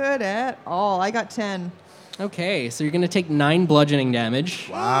so good at all. I got 10. Okay, so you're going to take 9 bludgeoning damage,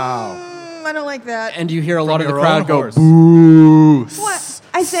 Wow. I don't like that. and you hear a lot of the your crowd own go, horse. boo. What?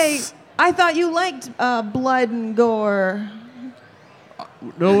 I say, I thought you liked blood and gore.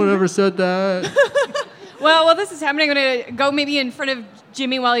 No one ever said that. Well, while this is happening, I'm going to go maybe in front of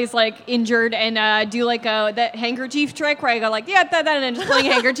Jimmy while he's like injured and do like that handkerchief trick where I go like, yeah, that, and then just pulling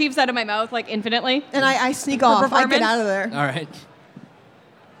handkerchiefs out of my mouth like infinitely. And I sneak off. I get performance? out of there. All right.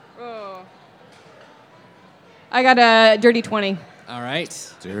 Oh. I got a dirty 20. All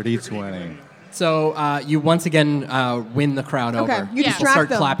right. Dirty 20. So you once again win the crowd Okay, over. you Yeah. distract People start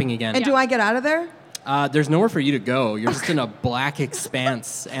them. clapping again. And do I get out of there? There's nowhere for you to go. You're just in a black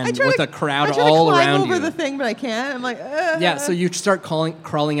expanse and I try with to, a crowd I try all to climb around over you. the thing, but I can't. I'm like, Yeah, so you start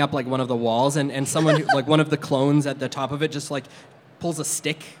crawling up like one of the walls, and someone who, like one of the clones at the top of it just like pulls a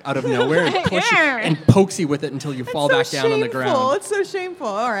stick out of nowhere and pokes you with it until you fall back down on the ground. It's so shameful.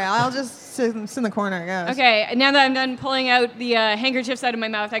 All right, I'll just sit in the corner, I guess. Okay, now that I'm done pulling out the handkerchiefs out of my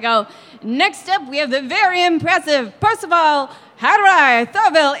mouth, I go, next up, we have the very impressive Percival Hadrai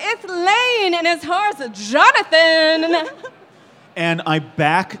Thorville Ithlane and his horse, Jonathan. And I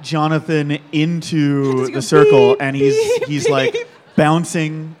back Jonathan into the circle, and he's like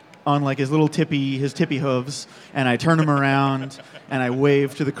bouncing on like his tippy hooves, and I turn him around and I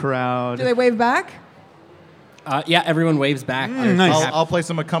wave to the crowd. Do they wave back? Yeah, everyone waves back. Nice. I'll play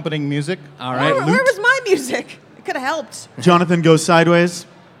some accompanying music. All right. Where was my music? It could have helped. Jonathan goes sideways.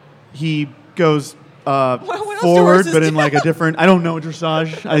 He goes What else do forward, horses but in do? like a different. I don't know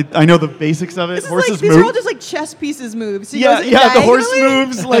dressage. I know the basics of it. This is Horses these move. are all just like chess pieces moves. He yeah, goes yeah. The horse diagonally?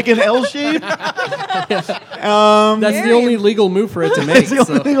 moves like an L shape. That's Very the only legal move for it to make. It's the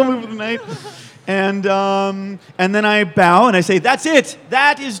only so. thing I'll move of the night. And then I bow and I say, "That's it.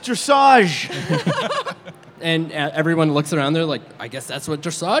 That is dressage." And everyone looks around. They're like, I guess that's what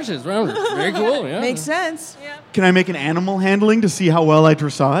dressage is. Well, very cool. Yeah. Makes sense. Can I make an animal handling to see how well I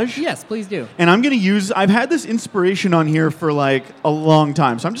dressage? Yes, please do. And I'm going to use, I've had this inspiration on here for like a long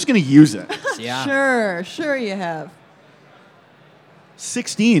time, so I'm just going to use it. Yeah. Sure you have.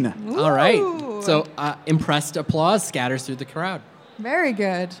 16. All right. Ooh. So impressed applause scatters through the crowd. Very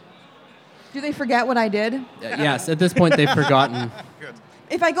good. Do they forget what I did? Yes, at this point they've forgotten.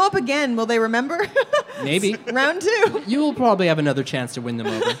 If I go up again, will they remember? Maybe. Round 2. You will probably have another chance to win them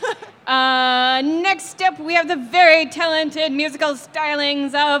over. Next up, we have the very talented musical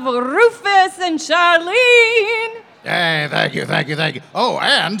stylings of Rufus and Charlene. Hey, thank you. Oh,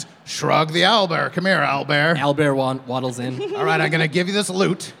 and Shrug the owlbear. Come here, owlbear. Owlbear waddles in. All right, I'm going to give you this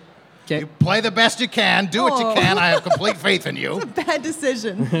loot. Okay. You play the best you can. Do what Oh. you can. I have complete faith in you. Bad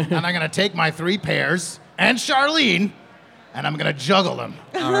decision. And I'm going to take my 3 pairs and Charlene, and I'm going to juggle them.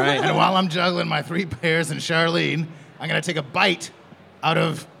 All right. And while I'm juggling my 3 pairs and Charlene, I'm going to take a bite out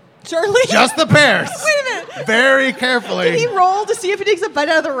of Charlie? just the pairs. Wait a minute. Very Did he carefully. roll to see if he takes a bite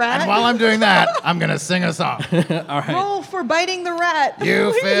out of the rat? And while I'm doing that, I'm going to sing a song. Roll for biting the rat.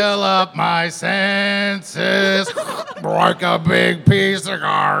 You fill up my senses like a big piece of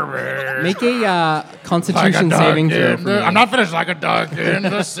garbage. Make a Like a Constitution duck saving throw in for the- me. I'm not finished. Like a duck in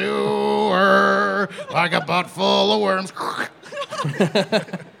the sewer, like a butt full of worms.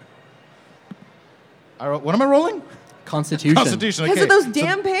 What am I rolling? Constitution. Constitution. Because Okay. of those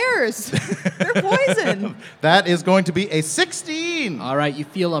damn pears. They're poison. That is going to be a 16. All right, you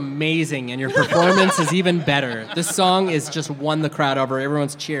feel amazing, and your performance is even better. This song is just won the crowd over.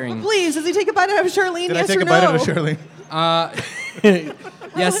 Everyone's cheering. Please, does he take a bite out of Charlene? Did yes I take or a bite no? out of Shirley?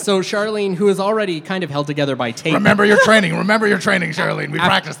 Yes, so Charlene, who is already kind of held together by tape. Remember your training. Remember your training, Charlene. We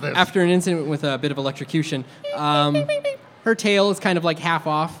practiced this. After an incident with a bit of electrocution, her tail is kind of like half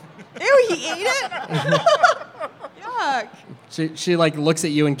off. Ew, he ate it? Yuck. She like looks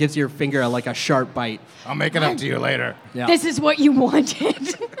at you and gives your finger like a sharp bite. I'll make it up to you later. Yeah. This is what you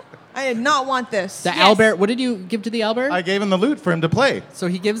wanted. I did not want this. The owlbear. What did you give to the owlbear? I gave him the loot for him to play. So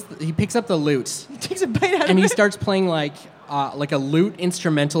he picks up the lute He takes a bite out and of he it. starts playing like a lute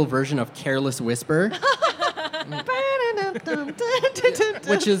instrumental version of "Careless Whisper,"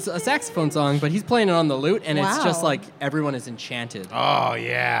 which is a saxophone song, but he's playing it on the lute, and it's just Wow. like everyone is enchanted. Oh,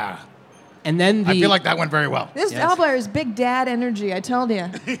 yeah. And then I feel like that went very well. This Yes. owlbear is big dad energy, I told you.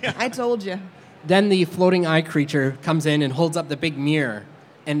 I told you. then the floating eye creature comes in and holds up the big mirror,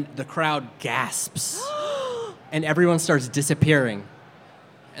 and the crowd gasps, and everyone starts disappearing.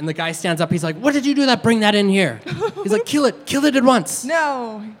 And the guy stands up. He's like, "What did you do that? Bring that in here." He's like, kill it at once."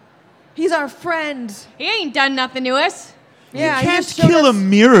 No. He's our friend. He ain't done nothing to us. Yeah, You he can't just showed kill a us-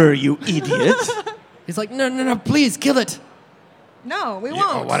 mirror, you idiot. He's like, no, please kill it. No, we Oh,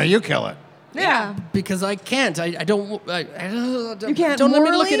 won't. why don't you kill it? Yeah. Because I can't. I don't. You can't Don't let me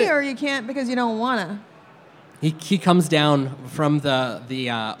morally, look at it. or you can't because you don't wanna. He comes down from the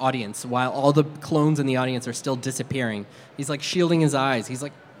audience while all the clones in the audience are still disappearing. He's like shielding his eyes. He's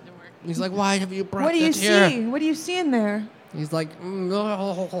like, why have you brought What do you that here? see? What do you see in there? He's like,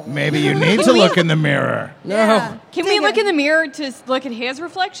 no. Maybe you need to look in the mirror. Yeah. Can we Take look it. in the mirror to look at his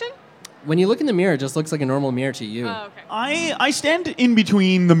reflection? When you look in the mirror, it just looks like a normal mirror to you. Oh, okay. I stand in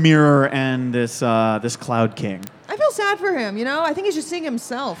between the mirror and this Cloud King. I feel sad for him, you know? I think he's just seeing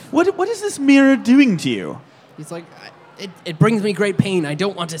himself. What is this mirror doing to you? He's like, it brings me great pain. I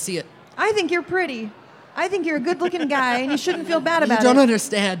don't want to see it. I think you're pretty. I think you're a good-looking guy, and you shouldn't feel bad You about don't it.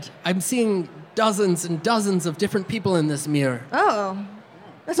 understand. I'm seeing dozens and dozens of different people in this mirror. Oh,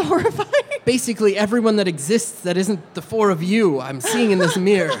 that's horrifying. Basically, everyone that exists that isn't the 4 of you, I'm seeing in this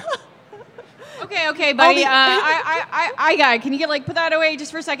mirror. Okay, buddy. I got it. Can you put that away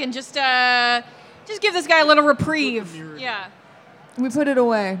just for a second? Just give this guy a little reprieve. Yeah. We put it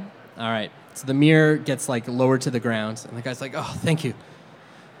away. All right. So the mirror gets lowered to the ground, and the guy's like, "Oh, thank you."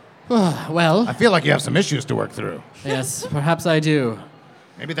 Well, I feel like you have some issues to work through. yes, perhaps I do.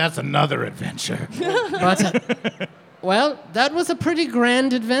 Maybe that's another adventure. But well, that was a pretty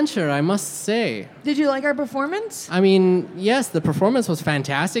grand adventure, I must say. Did you like our performance? I mean, yes, the performance was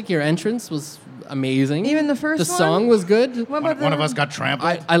fantastic. Your entrance was amazing. Even the first The one? song was good. What about One of us got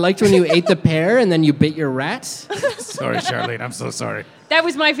trampled. I liked when you ate the pear and then you bit your rat. Sorry, Charlene. I'm so sorry. That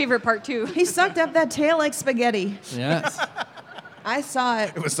was my favorite part too. He sucked up that tail like spaghetti. Yes. I saw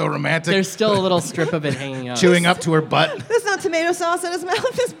it. It was so romantic. There's still a little strip of it hanging out. Chewing up to her butt. There's not tomato sauce in his mouth.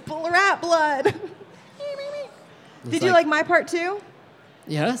 There's rat blood. Did you like my part too?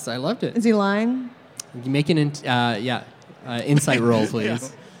 Yes, I loved it. Is he lying? You make an insight roll,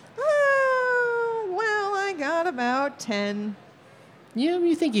 please. Well, I got about 10. Yeah,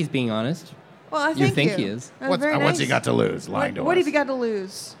 you think he's being honest. Well, I You think think he is. That's What's very he nice. got to lose? Lying to us. What have you got to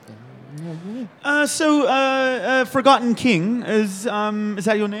lose? Forgotten King is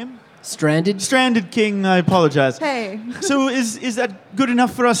that your name? Stranded? Stranded King. I apologize. Hey. So is that good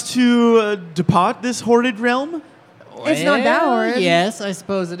enough for us to depart this horrid realm? It's not that horrid. Yes, I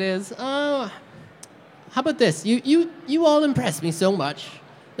suppose it is. How about this? You all impress me so much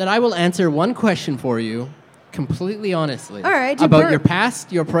that I will answer one question for you completely honestly. All right, About your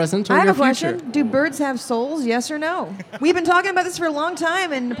past, your present, or I have your a question. future. Do birds have souls? Yes or no? We've been talking about this for a long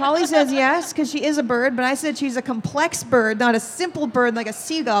time, and Polly says yes because she is a bird, but I said she's a complex bird, not a simple bird like a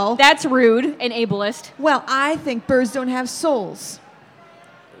seagull. That's rude and ableist. Well, I think birds don't have souls.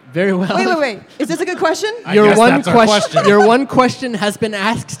 Very well. Wait. Is this a good question? I guess that's our question. Your one question has been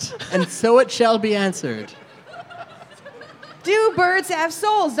asked, and so it shall be answered. Do birds have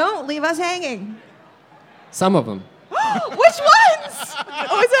souls? Don't leave us hanging. Some of them. Which ones?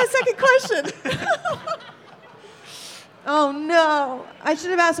 Oh, is that a second question? Oh, no. I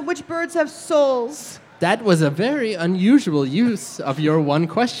should have asked which birds have souls. That was a very unusual use of your one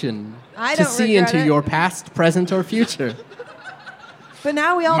question. I to don't see regret into it. your past, present, or future. But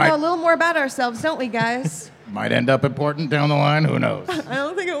now we all Might- know a little more about ourselves, don't we, guys? Might end up important down the line. Who knows? I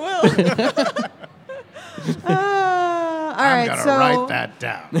don't think it will. All I'm right, gonna so write that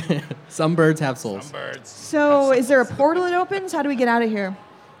down. Some birds have souls. Some birds. so is there a portal that opens? How do we get out of here?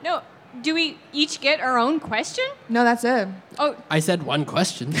 No, do we each get our own question? No, that's it. Oh, I said one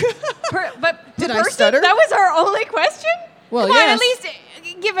question. but Did per I person, stutter? that was our only question? Well, Come on, yes. at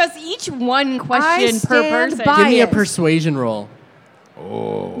least give us each one question per stand person. by Give me a it. persuasion roll.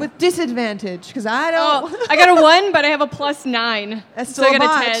 With disadvantage, because I don't. Oh, I got a 1, but I have a +9. That's so still I a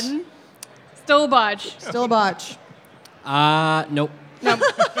got botch. a 10. Still a botch. Still a botch. Nope.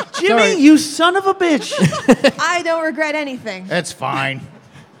 Jimmy, Sorry. you son of a bitch! I don't regret anything. It's fine.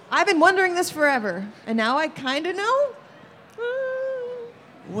 I've been wondering this forever, and now I kind of know.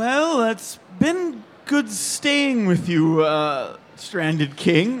 Well, it's been good staying with you, Stranded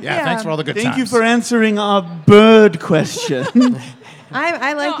King. Yeah, Yeah. thanks for all the good Thank times. you for answering our bird question.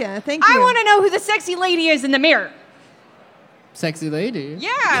 I like No, it. Thank you. I want to know who the sexy lady is in the mirror. Sexy lady.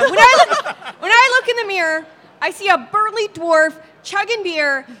 Yeah, when I look in the mirror, I see a burly dwarf chugging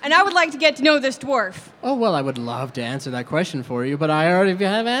beer, and I would like to get to know this dwarf. Oh, well, I would love to answer that question for you, but I already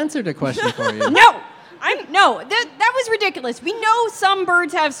have answered a question for you. No, that was ridiculous. We know some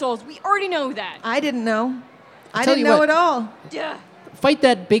birds have souls. We already know that. I didn't know. I tell didn't you know what. at all. Duh. Fight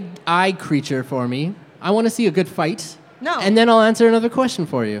that big eye creature for me. I want to see a good fight. No. And then I'll answer another question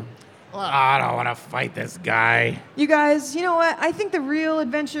for you. Well, I don't want to fight this guy. You guys, you know what? I think the real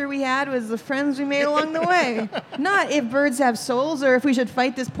adventure we had was the friends we made along the way. Not if birds have souls or if we should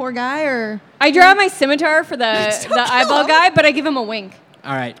fight this poor guy or I draw my scimitar for the eyeball guy, but I give him a wink.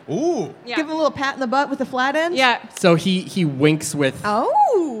 All right. Ooh. Yeah. give him a little pat in the butt with the flat end. Yeah. So he winks with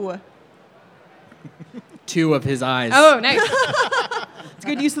Oh. two of his eyes. Oh, nice. It's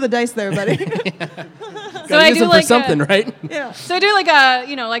good use of the dice there, buddy. So Gotta I use do them like for something, right? yeah. So I do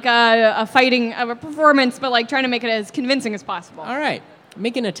like a fighting of a performance, but like trying to make it as convincing as possible. All right.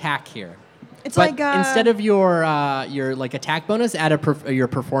 Make an attack here. It's But like instead of your like attack bonus, add your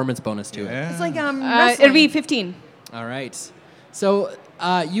performance bonus to it. it's like wrestling. It'll be 15. All right. So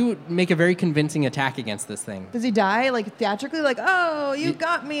you make a very convincing attack against this thing. Does he die like theatrically? Like, oh, you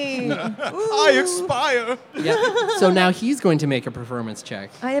got me. I expire. Yeah. So now he's going to make a performance check.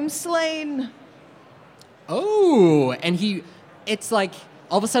 I am slain. Oh, and it's like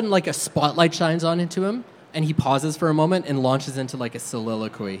all of a sudden like a spotlight shines on into him, and he pauses for a moment and launches into like a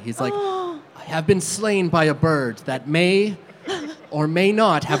soliloquy. He's like, I have been slain by a bird that may or may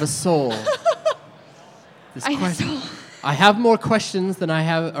not have a soul. This I question. saw- I have more questions than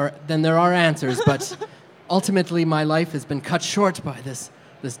than there are answers, but ultimately my life has been cut short by this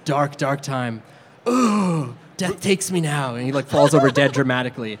dark, dark time. Ooh, death takes me now, and he like falls over dead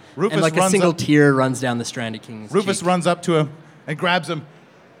dramatically, Rufus and like a runs single up- tear runs down the stranded king's Rufus cheek. runs up to him and grabs him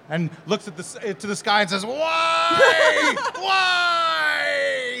and looks at to the sky and says, "Why?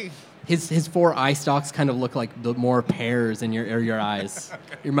 Why?" His 4 eye stalks kind of look like the more pears in your eyes.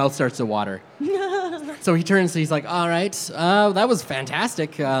 Your mouth starts to water. So he turns. He's like, "All right, that was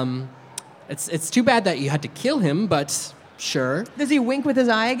fantastic. It's too bad that you had to kill him, but sure." Does he wink with his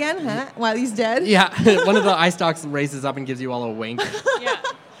eye again, huh? While he's dead? Yeah, one of the eye stalks raises up and gives you all a wink. Yeah.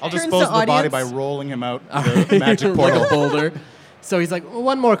 I'll Turns dispose to of the body by audience. rolling him out the magic like portal. a boulder. So he's like,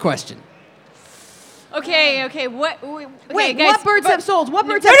 "One more question." Okay. What? Wait, guys, what birds but- have souls? What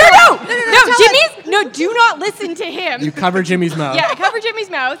birds No, have no, no, souls? no, tell us. Jimmy's. No, do not listen to him. You cover Jimmy's mouth. Yeah, I cover Jimmy's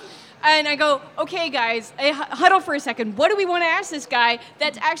mouth. And I go, okay, guys, huddle for a second. What do we want to ask this guy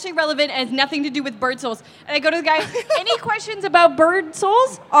that's actually relevant and has nothing to do with bird souls? And I go to the guy, any questions about bird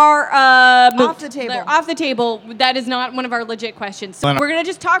souls are Off the table. they're off the table. That is not one of our legit questions. So we're going to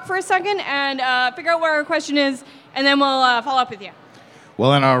just talk for a second and figure out what our question is, and then we'll follow up with you.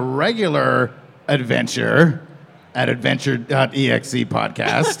 Well, in our regular adventure at adventure.exe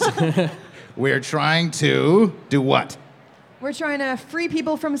podcast, we're trying to do what? We're trying to free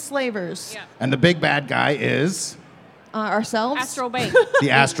people from slavers. Yeah. And the big bad guy is Ourselves. Astral Bank. the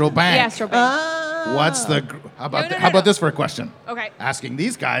Astral Bank. The Astral Bank. What's the? How about No, how about no. this for a question? Okay. Asking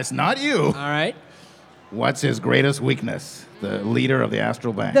these guys, not you. All right. What's his greatest weakness? The leader of the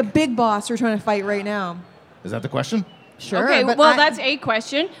Astral Bank. The big boss we're trying to fight right now. Is that the question? Sure. Okay, but well, that's a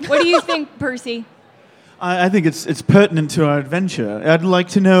question. What do you think, Percy? I think it's pertinent to our adventure. I'd like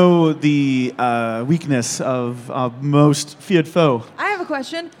to know the weakness of our most feared foe. I have a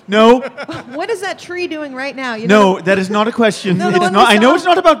question. No, What is that tree doing right now? You no, know, that is not a question. No, the It's one not. we I know saw. it's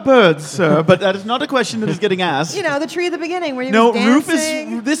not about birds, sir, but that is not a question that is getting asked. you know, the tree at the beginning where you No, was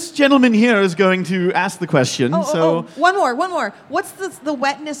dancing. Rufus. This gentleman here is going to ask the question. So One more. What's the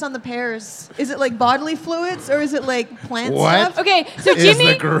wetness on the pears? Is it like bodily fluids or is it like plant What? stuff? Okay, so Is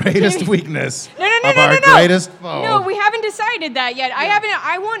Jimmy. the greatest Jimmy- weakness No, of our greatest foe. No, we haven't decided that yet.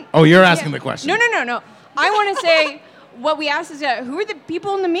 I want. Oh, you're asking the question. No. I want to say what we asked is who are the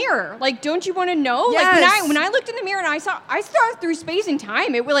people in the mirror? Like, don't you want to know? Like Yes. when I looked in the mirror and I saw through space and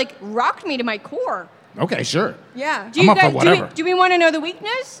time, it like rocked me to my core. Okay, sure. Yeah. Do you up for guys, whatever. do we want to know the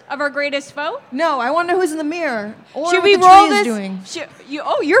weakness of our greatest foe? No, I want to know who's in the mirror. Or Should what we the roll tree is this?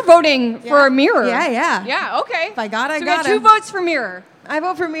 doing. You're voting for Yeah. a mirror. Yeah. Yeah. Okay. If I got it, I so got we got 2 it. votes for mirror. I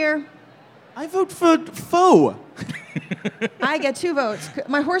vote for mirror. I vote for foe. I get 2 votes.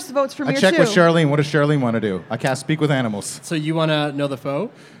 My horse votes for I mirror checked too. with Charlene. What does Charlene want to do? I cast speak with animals. So you want to know the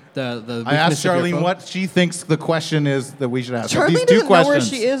foe? The I asked weakness of your Charlene foe? what she thinks the question is that we should ask. Charlene These doesn't two know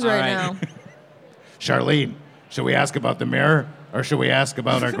questions. where she is All right right. now. Charlene, should we ask about the mirror or should we ask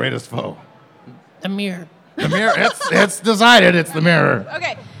about our greatest foe? The mirror. The mirror. It's decided. It's the mirror.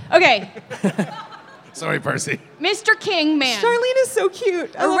 Okay. Sorry, Percy. Mr. King, man. Charlene is so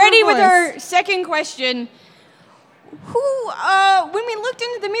cute. I We're love ready her with voice. our second question. When we looked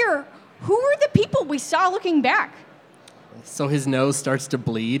into the mirror, who were the people we saw looking back? So his nose starts to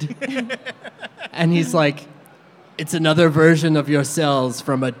bleed. And he's like, "It's another version of yourselves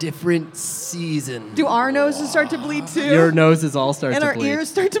from a different season." Do our noses start to bleed too? Your noses all start and to our bleed. ears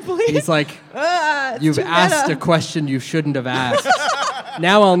start to bleed. He's like, It's "You've too asked meta. a question you shouldn't have asked.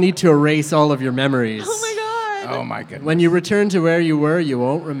 Now I'll need to erase all of your memories. Oh my god. Oh my goodness. When you return to where you were, you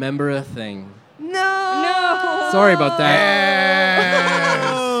won't remember a thing." No. Sorry about that.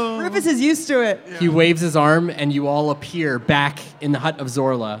 Rufus is used to it. He waves his arm, and you all appear back in the hut of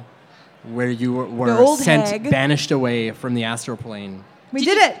Zorla, where you The were old sent, hag. banished away from the astral plane. We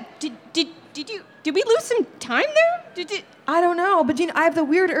did it. Did we lose some time there? I don't know, but I have the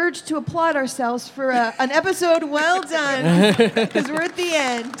weird urge to applaud ourselves for an episode well done because we're at the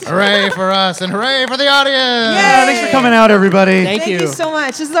end. Hooray for us and hooray for the audience. Yay! Thanks for coming out, everybody. Thank you. so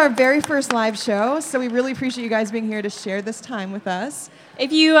much. This is our very first live show, so we really appreciate you guys being here to share this time with us.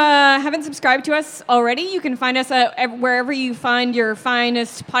 If you haven't subscribed to us already, you can find us wherever you find your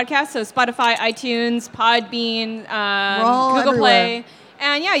finest podcasts. So Spotify, iTunes, Podbean, all Google everywhere. Play.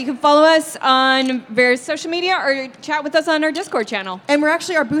 And yeah, you can follow us on various social media or chat with us on our Discord channel. And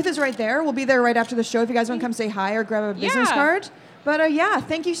our booth is right there. We'll be there right after the show if you guys want to come say hi or grab a business Yeah. card. But yeah,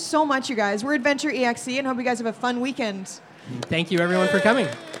 thank you so much, you guys. We're Adventure EXE and hope you guys have a fun weekend. Thank you, everyone, for coming.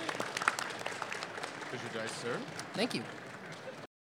 Thank you.